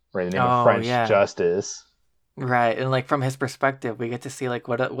 or in the name of French justice. Right, and like from his perspective, we get to see like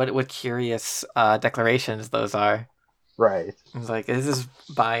what curious declarations those are. Right. It's like, this is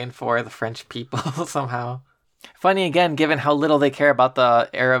buying for the French people somehow. Funny again, given how little they care about the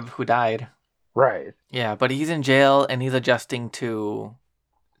Arab who died. Right. Yeah, but he's in jail and he's adjusting to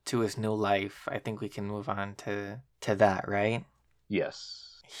his new life. I think we can move on to that, right? Yes.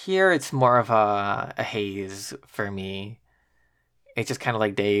 Here it's more of a haze for me. It's just kind of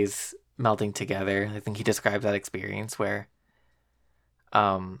like days melting together. I think he describes that experience where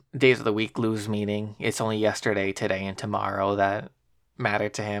days of the week lose meaning. It's only yesterday, today, and tomorrow that matter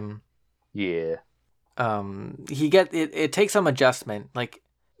to him. Yeah. It takes some adjustment. Like,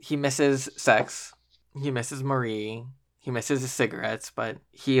 he misses sex. He misses Marie. He misses his cigarettes, but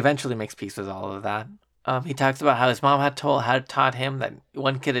he eventually makes peace with all of that. He talks about how his mom had taught him that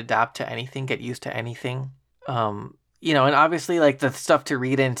one could adapt to anything, get used to anything. And obviously, like, the stuff to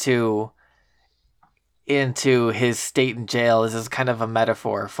read into his state in jail is kind of a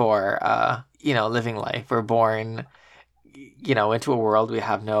metaphor for living life. We're born, into a world we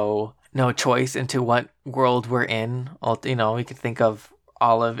have no choice into what world we're in. We could think of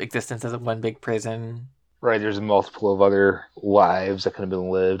all of existence as one big prison. Right, there's a multiple of other lives that could have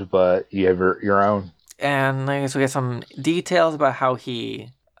been lived, but you have your own. And I guess we get some details about how he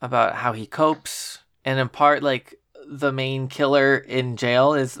copes, and in part, like, the main killer in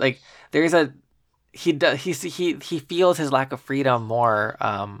jail is like he feels his lack of freedom more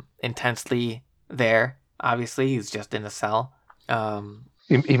intensely there. Obviously, he's just in a cell.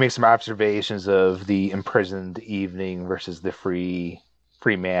 He makes some observations of the imprisoned evening versus the free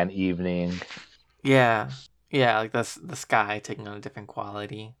man evening. Yeah, like the sky taking on a different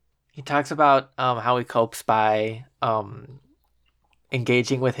quality. He talks about how he copes by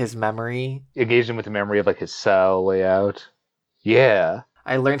engaging with his memory. Engaging with the memory of, like, his cell layout. Yeah.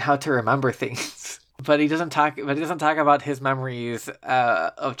 I learned how to remember things. But he doesn't talk about his memories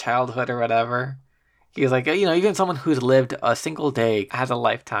of childhood or whatever. He's like, even someone who's lived a single day has a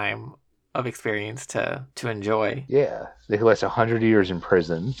lifetime of experience to enjoy. Yeah. They could last 100 years in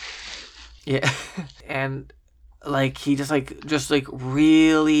prison. Yeah. And like he just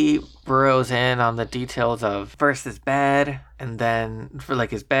really burrows in on the details of first his bed, and then for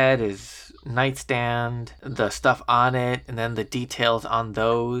like his bed, his nightstand, the stuff on it, and then the details on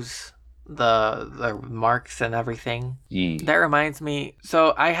those, the marks and everything. Yeah. That reminds me,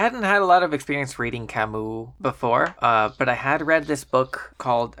 so I hadn't had a lot of experience reading Camus before, but I had read this book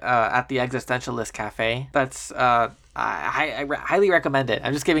called At the Existentialist Cafe. That's I highly recommend it.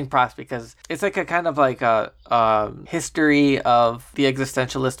 I'm just giving props because it's like a kind of like a history of the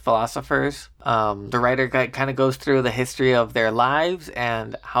existentialist philosophers. The writer kind of goes through the history of their lives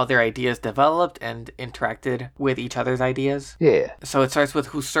and how their ideas developed and interacted with each other's ideas. Yeah. So it starts with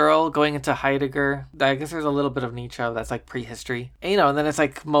Husserl going into Heidegger. I guess there's a little bit of Nietzsche. That's like prehistory. And then it's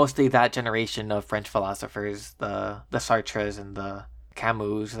like mostly that generation of French philosophers, the Sartres and the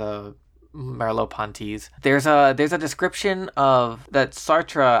Camus, the Merleau-Ponty's. There's a description of that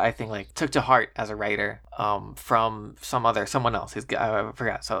Sartre, I think, like, took to heart as a writer from someone else. I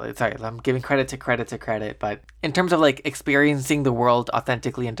forgot. So sorry, I'm giving credit to credit. But in terms of like experiencing the world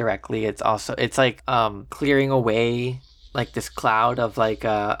authentically and directly, it's like clearing away like this cloud of like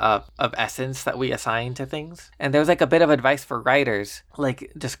of essence that we assign to things. And there was like a bit of advice for writers,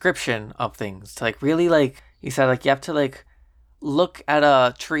 like description of things. To, like, really, like he said, like, you have to like look at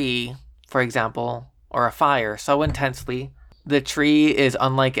a tree, for example, or a fire so intensely, the tree is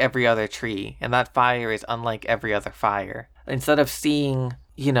unlike every other tree, and that fire is unlike every other fire. Instead of seeing,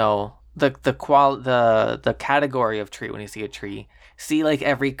 the category of tree when you see a tree, see like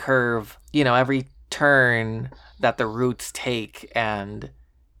every curve, every turn that the roots take, and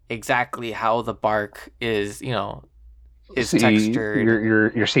exactly how the bark is, is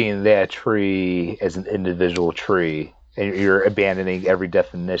textured. You're seeing that tree as an individual tree. And you're abandoning every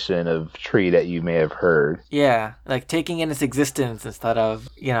definition of tree that you may have heard. Yeah, like taking in its existence instead of,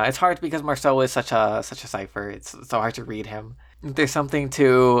 it's hard because Marceau is such a cipher. It's so hard to read him. There's something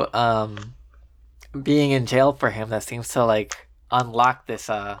to being in jail for him that seems to like unlock this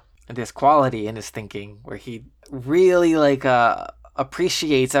quality in his thinking, where he really like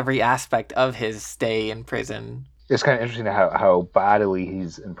appreciates every aspect of his stay in prison. It's kind of interesting how bodily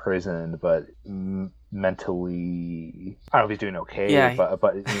he's imprisoned, but mentally, I don't know if he's doing okay. Yeah.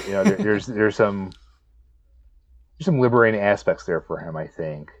 But there's some liberating aspects there for him, I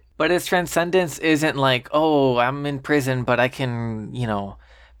think. But his transcendence isn't like, oh, I'm in prison, but I can,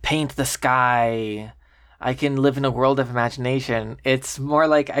 paint the sky. I can live in a world of imagination. It's more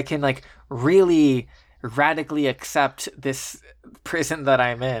like I can like really radically accept this prison that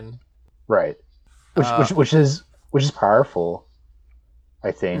I'm in. Right. Which is powerful,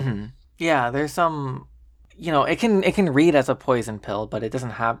 I think. Mm-hmm. Yeah, there's some, it can read as a poison pill, but it doesn't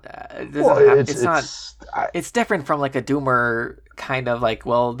have. It's different from like a doomer kind of like.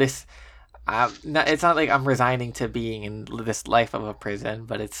 Well, this, it's not like I'm resigning to being in this life of a prison,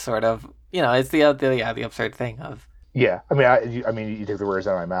 but it's sort of, it's the absurd thing of. Yeah, I mean, you took the words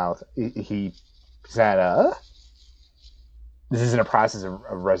out of my mouth. He's not This isn't a process of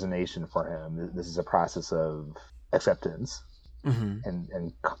resignation for him. This is a process of acceptance. Mm-hmm.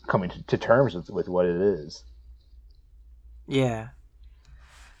 and coming to terms with what it is. Yeah.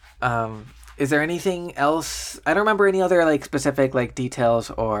 Is there anything else? I don't remember any other like specific like details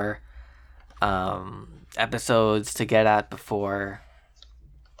or episodes to get at before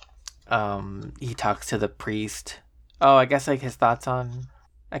he talks to the priest. Oh, I guess like his thoughts on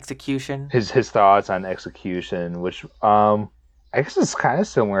execution. His thoughts on execution, which I guess is kind of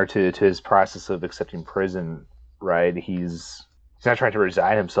similar to his process of accepting prison, right? He's not trying to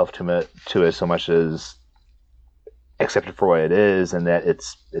resign himself to it so much as accept it for what it is, and that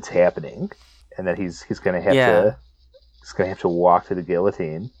it's happening, and that he's gonna have to walk to the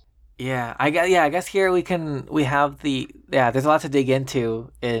guillotine. Yeah, I guess here we have there's a lot to dig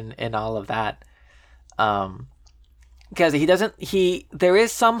into in all of that. Because there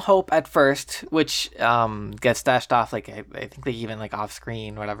is some hope at first, which gets dashed off, like I think they even like off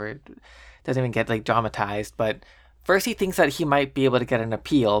screen, whatever. It doesn't even get like dramatized, but first he thinks that he might be able to get an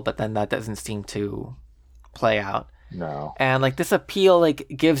appeal, but then that doesn't seem to play out. No. And like this appeal like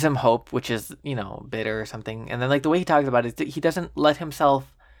gives him hope, which is, bitter or something. And then like the way he talks about it is he doesn't let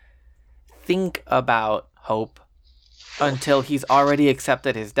himself think about hope until he's already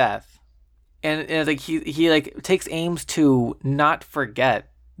accepted his death. And like he like takes aims to not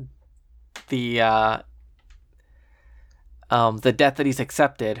forget the death that he's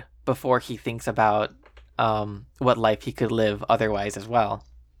accepted before he thinks about what life he could live otherwise as well.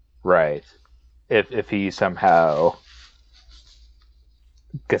 Right. If he somehow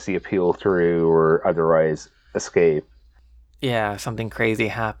gets the appeal through or otherwise escape. Yeah, something crazy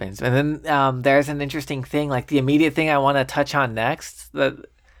happens. And then there's an interesting thing, like the immediate thing I want to touch on next that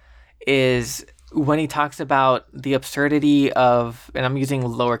is when he talks about the absurdity of, and I'm using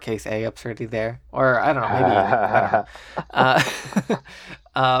lowercase a absurdity there, or I don't know, maybe, I don't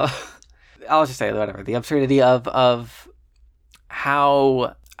know. I'll just say whatever, the absurdity of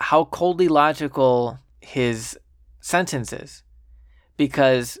how coldly logical his sentence is.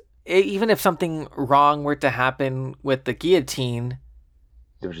 Because even if something wrong were to happen with the guillotine,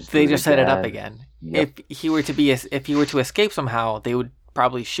 they just set it up again. Yep. If he were to escape somehow, they would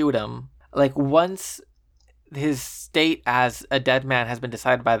probably shoot him. Like once his state as a dead man has been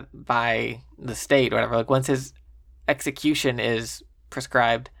decided by the state or whatever, like once his execution is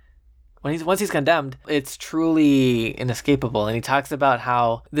prescribed, once he's condemned, it's truly inescapable. And he talks about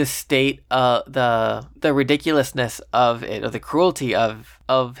how the state, the ridiculousness of it, or the cruelty of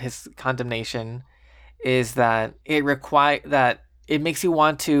his condemnation, is that it makes you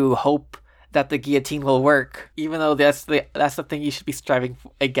want to hope that the guillotine will work, even though that's the thing you should be striving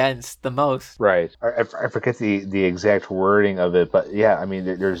against the most. Right. I forget the exact wording of it, but yeah, I mean,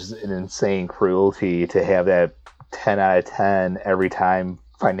 there's an insane cruelty to have that 10 out of 10 every time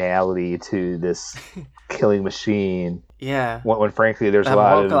finality to this killing machine. Yeah. When frankly, there's a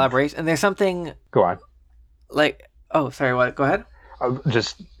lot of collaboration, and there's something. Go on. Like, oh, sorry. What? Go ahead.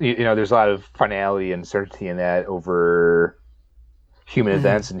 Just there's a lot of finality and certainty in that over human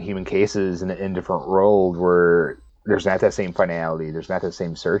events and human cases in different worlds where there's not that same finality. There's not that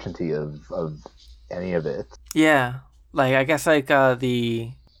same certainty of any of it. Yeah. Like I guess like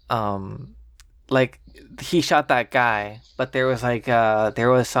like he shot that guy, but there was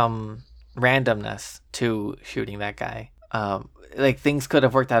some randomness to shooting that guy. Like things could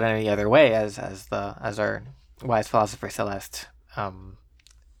have worked out any other way, as our wise philosopher Celeste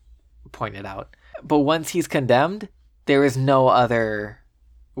pointed out. But once he's condemned, there is no other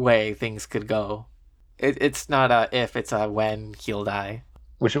way things could go. It's not a if, it's a when he'll die.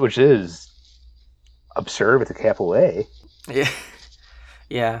 Which is absurd with a capital A. Yeah.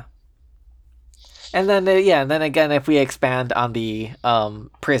 Yeah. And then, and then again, if we expand on the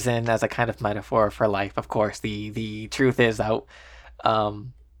prison as a kind of metaphor for life, of course, the truth is that,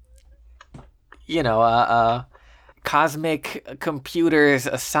 cosmic computers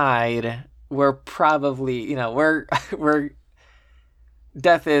aside, we're probably, we're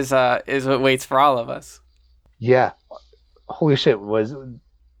death is what waits for all of us. Yeah. Holy shit! Was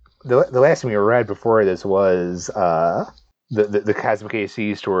the last thing we read before this was the Cosmic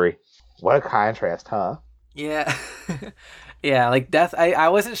AC story. What a contrast, huh? Yeah. Yeah, like death. I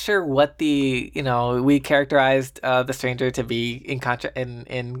wasn't sure what we characterized the stranger to be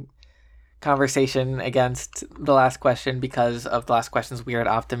in conversation against the last question because of the last question's weird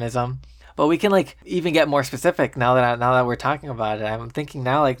optimism. But we can like even get more specific now that we're talking about it. I'm thinking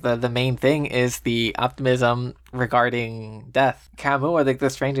now like the main thing is the optimism regarding death. Camus, or like the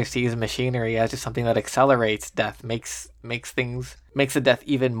stranger, sees machinery as just something that accelerates death, makes the death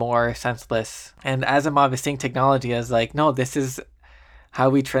even more senseless. And Asimov is seeing technology as like, no, this is how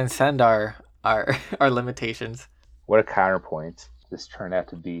we transcend our limitations. What a counterpoint this turned out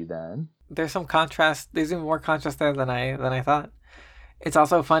to be then. There's some contrast. There's even more contrast there than I thought. It's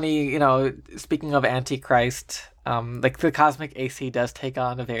also funny, speaking of Antichrist, Like the cosmic AC does take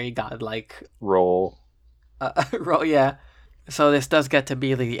on a very godlike role. role, yeah. So this does get to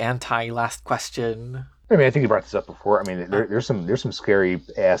be the anti-last question. I mean, I think you brought this up before. I mean, there's some scary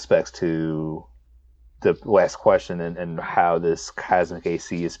aspects to the last question and how this cosmic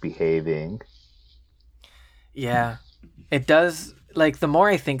AC is behaving. Yeah, it does. Like, the more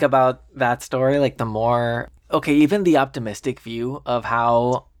I think about that story, like, the more... Okay, even the optimistic view of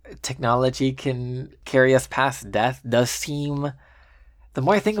how technology can carry us past death does seem... The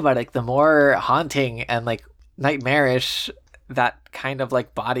more I think about it, like, the more haunting and, like, nightmarish that kind of,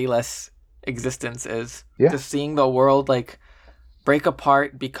 like, bodiless existence is. Yeah. Just seeing the world, like, break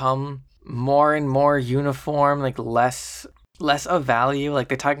apart, become more and more uniform, like, less of value. Like,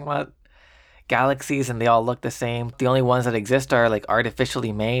 they're talking about galaxies and they all look the same. The only ones that exist are like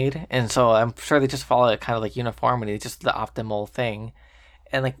artificially made, and so I'm sure they just follow kind of like uniformity. It's just the optimal thing.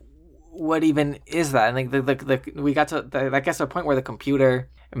 And like, what even is that? And like the we got to I guess a point where the computer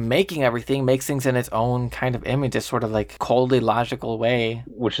making everything makes things in its own kind of image, just sort of like coldly logical way,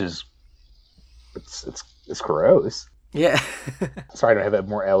 which is it's gross. Yeah. Sorry, I don't have a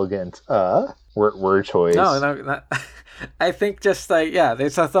more elegant word choice. No, not. I think just like, yeah,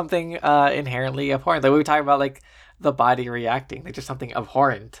 there's something inherently abhorrent. Like we were talking about, like the body reacting. There's just something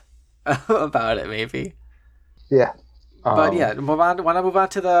abhorrent about it, maybe. Yeah. But yeah, want to move on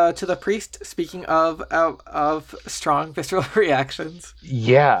to the priest. Speaking of strong visceral reactions.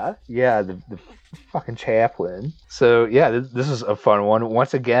 Yeah, the fucking chaplain. So yeah, this is a fun one.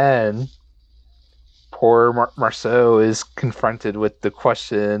 Once again, poor Marceau is confronted with the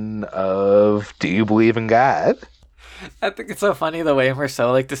question of, do you believe in God? I think it's so funny the way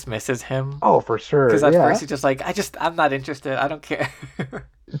Marceau like dismisses him. Oh, for sure. Because at first he's just like, I'm not interested. I don't care.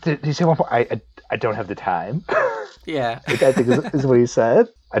 Did he say one point? I don't have the time. Yeah. Which I think is what he said.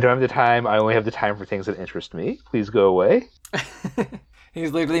 I don't have the time. I only have the time for things that interest me. Please go away.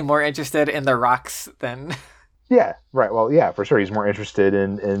 He's literally more interested in the rocks than... Yeah, right. Well, yeah, for sure. He's more interested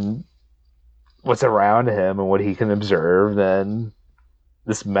in what's around him and what he can observe than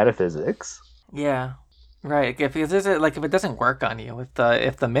this metaphysics. Yeah. Right. If it doesn't work on you,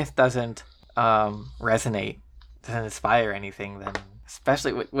 if the myth doesn't resonate, doesn't inspire anything, then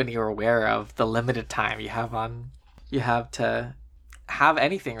especially when you're aware of the limited time you have to have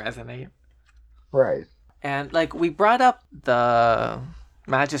anything resonate. Right. And like we brought up the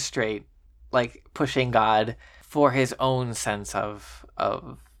magistrate, like pushing God for his own sense of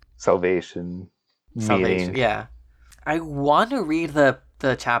salvation. Meaning. Yeah. I want to read the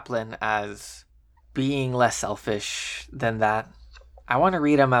chaplain as being less selfish than that. I want to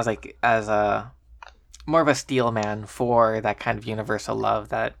read him as a more of a steel man for that kind of universal love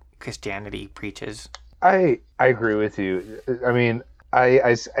that Christianity preaches. I agree with you. I mean,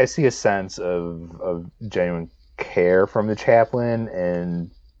 I see a sense of genuine care from the chaplain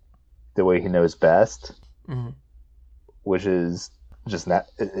and the way he knows best, which is just not.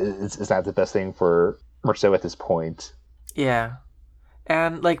 It's not the best thing for Marceau at this point. Yeah.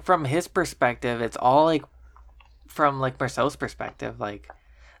 And, like, from his perspective, it's all, like, from, like, Marceau's perspective, like,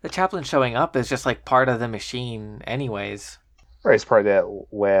 the chaplain showing up is just, like, part of the machine anyways. Right, it's part of that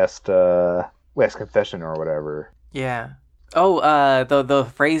last confession or whatever. Yeah. Oh, the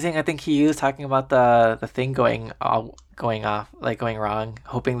phrasing I think he used talking about the thing going off, like, going wrong,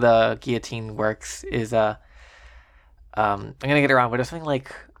 hoping the guillotine works is, I'm gonna get it wrong, but it's something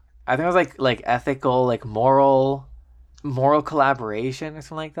like, I think it was, like ethical, like, moral collaboration or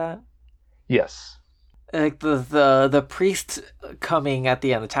something like that. Yes. Like the priest coming at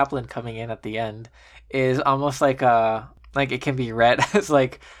the end, the chaplain coming in at the end, is almost like it can be read as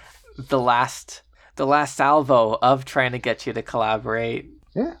like the last salvo of trying to get you to collaborate.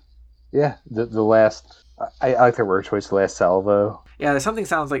 Yeah. The last. I like the word choice. The last salvo. Yeah, there's something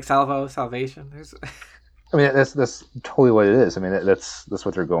sounds like salvo, salvation. There's. I mean, that's totally what it is. I mean, that's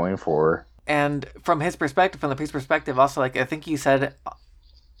what they're going for. And from his perspective, from the priest's perspective, also, like, I think you said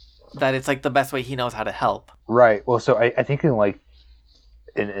that it's, like, the best way he knows how to help. Right. Well, so I think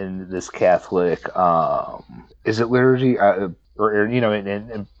in this Catholic, is it liturgy? Or you know,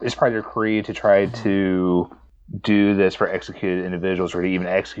 and it's part of their creed to try to do this for executed individuals or to even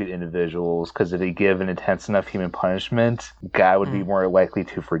execute individuals, because if they give an intense enough human punishment, God would be more likely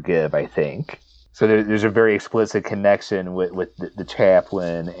to forgive, I think. So there's a very explicit connection with the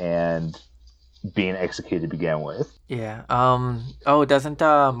chaplain and being executed to begin with. Yeah. Doesn't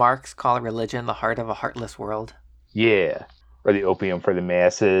Marx call religion the heart of a heartless world? Yeah. Or the opium for the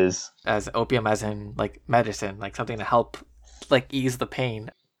masses. As opium as in like medicine, like something to help like ease the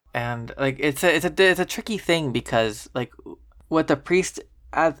pain. And like it's a tricky thing because like what the priest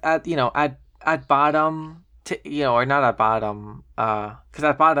at bottom or not at bottom, because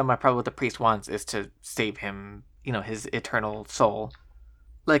at bottom, probably what the priest wants is to save him, his eternal soul.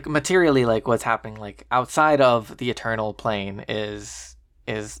 Like materially, like what's happening, like outside of the eternal plane is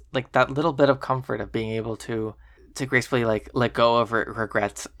like that little bit of comfort of being able to gracefully like let go of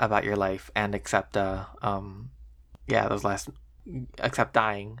regrets about your life and accept those last accept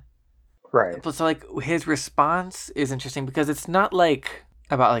dying. Right. But so like his response is interesting because it's not like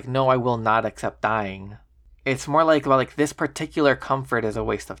about like no, I will not accept dying. It's more like about like this particular comfort is a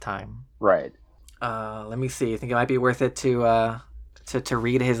waste of time. Right. Let me see. I think it might be worth it to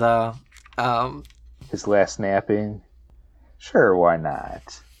read his last snapping. Sure, why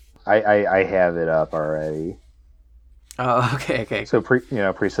not? I have it up already. Oh, okay. So priest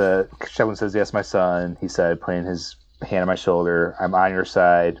Shevlin says, "Yes, my son." He said, putting his hand on my shoulder. "I'm on your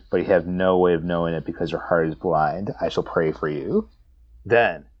side, but you have no way of knowing it because your heart is blind. I shall pray for you."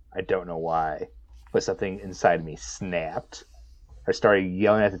 Then, I don't know why, but something inside me snapped. I started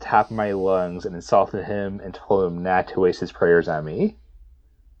yelling at the top of my lungs and insulted him and told him not to waste his prayers on me.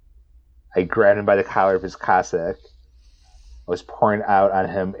 I grabbed him by the collar of his cassock. I was pouring out on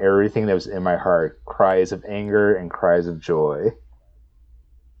him everything that was in my heart, cries of anger and cries of joy.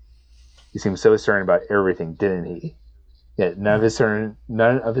 He seemed so certain about everything, didn't he? Yet none of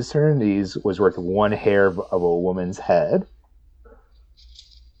his certainties was worth one hair of a woman's head.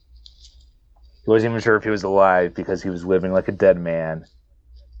 He wasn't even sure if he was alive because he was living like a dead man.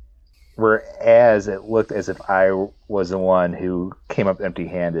 Whereas it looked as if I was the one who came up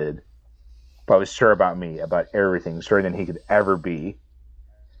empty-handed. But I was sure about me, about everything, surer than he could ever be.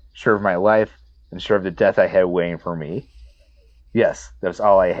 Sure of my life, and sure of the death I had waiting for me. Yes, that was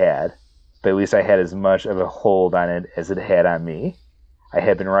all I had. But at least I had as much of a hold on it as it had on me. I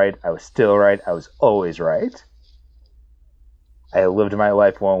had been right, I was still right, I was always right. I had lived my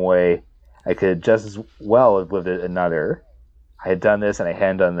life one way, I could just as well have lived it another. I had done this and I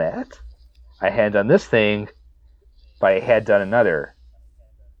hadn't done that. I hadn't done this thing, but I had done another.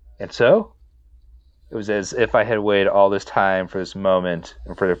 And so, it was as if I had waited all this time for this moment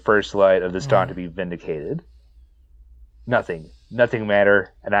and for the first light of this dawn to be vindicated. Nothing mattered,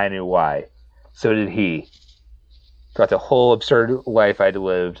 and I knew why. So did he. Throughout the whole absurd life I'd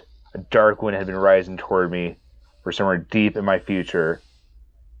lived, a dark wind had been rising toward me, for somewhere deep in my future,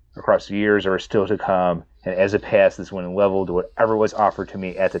 across the years that were still to come, and as it passed, this wind leveled whatever was offered to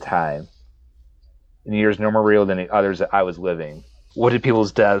me at the time. In years no more real than the others that I was living. What did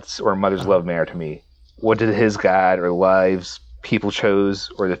people's deaths or mother's love matter to me? What did his God or lives people chose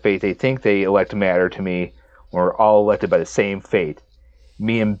or the fate they think they elect matter to me when we're all elected by the same fate?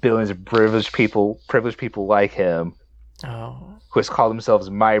 Me and billions of privileged people like him, who has called themselves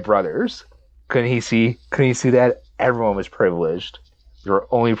my brothers. Couldn't he see that? Everyone was privileged. There were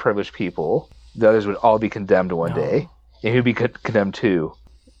only privileged people. The others would all be condemned one day. And he'd be condemned too.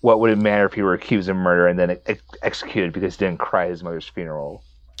 What would it matter if he were accused of murder and then executed because he didn't cry at his mother's funeral?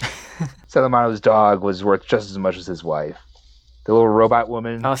 Salamano's dog was worth just as much as his wife. The little robot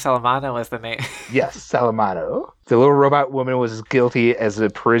woman... Oh, Salamano was the name. Yes, Salamano. The little robot woman was as guilty as the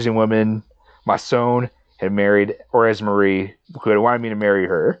Parisian woman Masson had married, or as Marie, who had wanted me to marry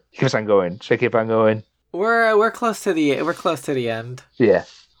her. He keeps on going. Should I keep on going? We're close to the end. Yeah.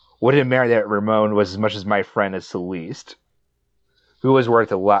 What did it matter that Ramon was as much as my friend as Celeste, who was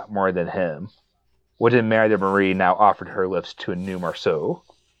worth a lot more than him? What did it matter that Marie now offered her lips to a new Marceau?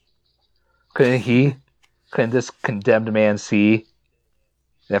 Couldn't this condemned man see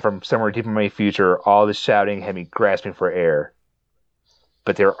that from somewhere deep in my future, all this shouting had me grasping for air?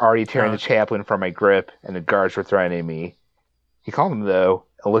 But they were already tearing the chaplain from my grip, and the guards were threatening me. He called them, though,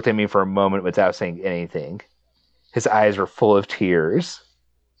 and looked at me for a moment without saying anything. His eyes were full of tears.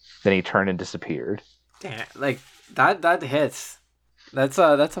 Then he turned and disappeared. Damn, like that hits. That's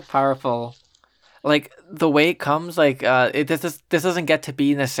a powerful. Like the way it comes, like this doesn't get to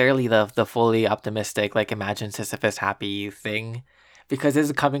be necessarily the fully optimistic, like imagine Sisyphus happy thing, because this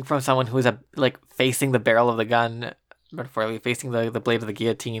is coming from someone who is facing the barrel of the gun, metaphorically facing the blade of the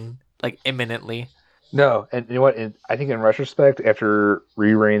guillotine, like imminently. No, and you know what? I think in retrospect, after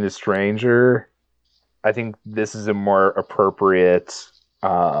rereading The Stranger, I think this is a more appropriate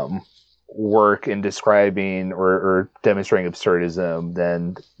work in describing or demonstrating absurdism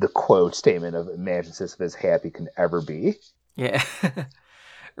than the quote statement of imagine Sisyphus happy can ever be. Yeah.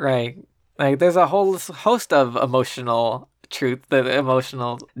 Right. Like there's a whole host of emotional truth, the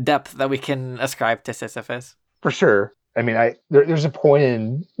emotional depth that we can ascribe to Sisyphus. For sure. I mean, there's a point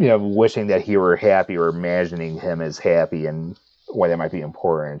in, wishing that he were happy or imagining him as happy and why that might be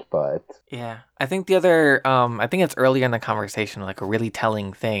important, but... Yeah. I think the other, I think it's earlier in the conversation, like a really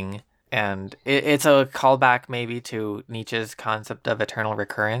telling thing And it's a callback maybe to Nietzsche's concept of eternal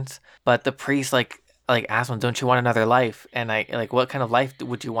recurrence. But the priest like asks him, "Don't you want another life?" And I like, "What kind of life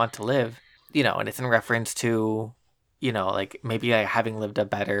would you want to live?" And it's in reference to, like maybe having lived a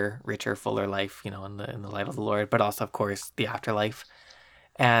better, richer, fuller life, in the light of the Lord, but also of course the afterlife.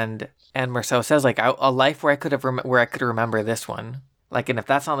 And Marceau says like a life where I could remember this one. Like, and if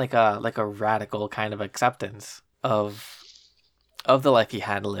that's not like a radical kind of acceptance of the life he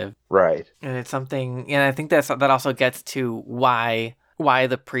had lived. Right. And it's something, and I think that also gets to why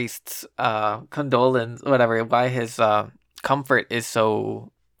the priest's condolence, whatever, why his comfort is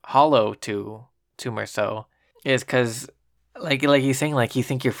so hollow to Marceau, is because like he's saying, like, you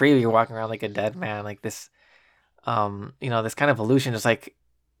think you're free, but you're walking around like a dead man. Like this, this kind of illusion just like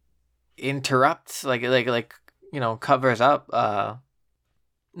interrupts, covers up,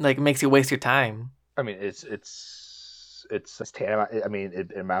 like makes you waste your time. I mean, it's tantamount. I mean,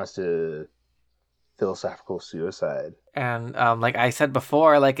 it amounts to philosophical suicide. And like I said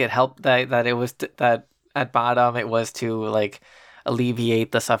before, like it helped that it was that at bottom it was to like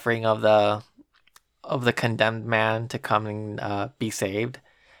alleviate the suffering of the condemned man to come and be saved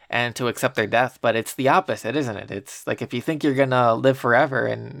and to accept their death. But it's the opposite, isn't it? It's like, if you think you're gonna live forever,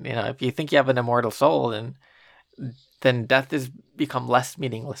 and if you think you have an immortal soul, then death has become less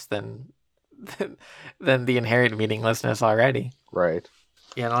meaningless than the inherent meaninglessness already. Right.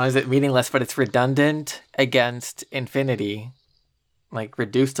 Not only is it meaningless, but it's redundant against infinity, like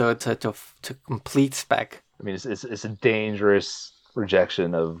reduced to complete spec. I mean, it's a dangerous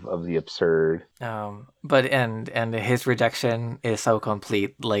rejection of the absurd. But his rejection is so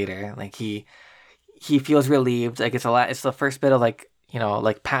complete later. Like he feels relieved. Like it's the first bit of like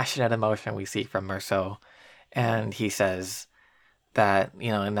passionate emotion we see from Marceau, and he says that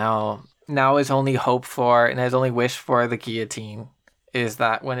now his only hope for and his only wish for the guillotine is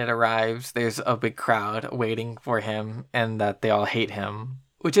that when it arrives, there's a big crowd waiting for him, and that they all hate him.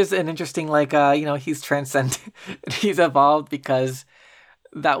 Which is an interesting, he's transcended, he's evolved, because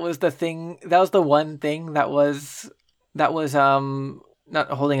that was the one thing that was not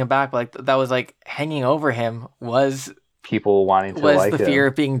holding him back, but like that was like hanging over him, was people wanting to like him. Was the fear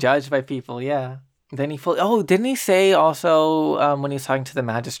of being judged by people, yeah. Then didn't he say also when he was talking to the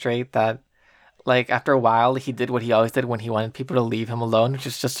magistrate that, like, after a while he did what he always did when he wanted people to leave him alone, which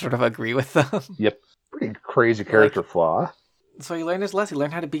is just sort of agree with them. Yep. Pretty crazy character flaw. So he learned his lesson. He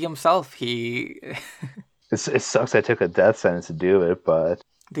learned how to be himself. It sucks I took a death sentence to do it, but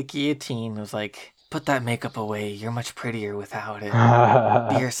the guillotine was like, put that makeup away. You're much prettier without it.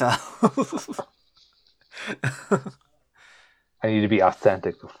 Be yourself. I need to be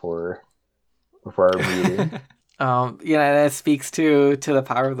authentic before our meeting. That speaks to the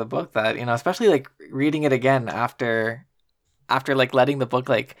power of the book, that, especially like reading it again after like letting the book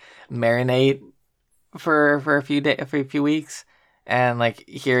like marinate for a few weeks, and like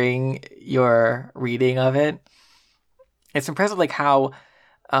hearing your reading of it. It's impressive, like how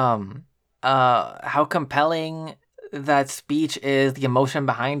compelling that speech is, the emotion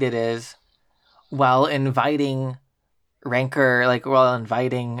behind it is, while inviting rancor, like while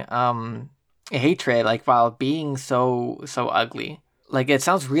inviting hatred, like while being so ugly. Like, it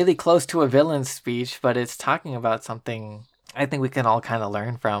sounds really close to a villain's speech, but it's talking about something I think we can all kind of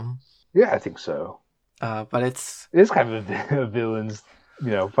learn from. Yeah, I think so. But it is kind of a villain's,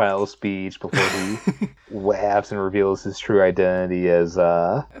 final speech before he laughs and reveals his true identity as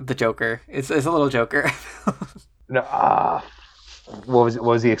the Joker. It's a little Joker. No, what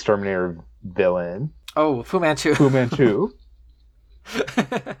was the exterminator villain? Oh, Fu Manchu. Fu Manchu.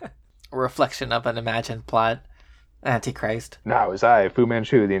 A reflection of an imagined plot. Antichrist. No, it was I, Fu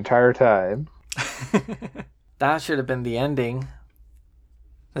Manchu, the entire time. That should have been the ending.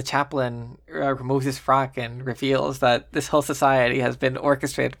 The chaplain removes his frock and reveals that this whole society has been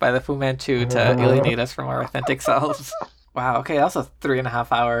orchestrated by the Fu Manchu to alienate us from our authentic selves. Wow, okay, that was a 3.5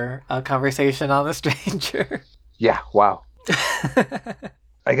 hour conversation on The Stranger. Yeah, wow.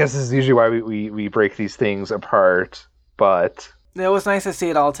 I guess this is usually why we break these things apart, but it was nice to see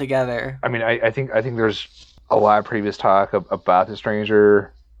it all together. I mean, I think there's a lot of previous talk about The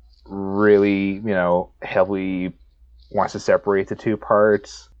Stranger really, heavily wants to separate the two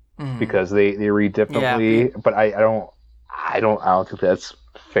parts because they read differently. Yeah. But I don't think that's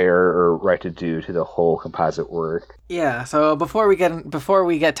fair or right to do to the whole composite work. Yeah. So before we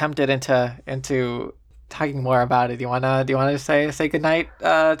get tempted into talking more about it, do you wanna say goodnight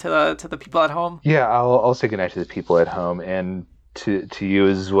to the people at home? Yeah, I'll say goodnight to the people at home, and to you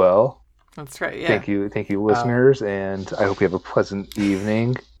as well. That's right. Yeah. Thank you, listeners, and I hope you have a pleasant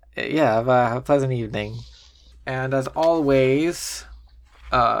evening. Yeah, have a pleasant evening. And as always,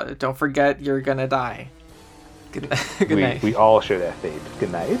 Don't forget you're gonna die. Good we, night. We all share that fate.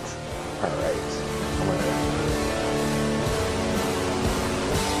 Good night. All right.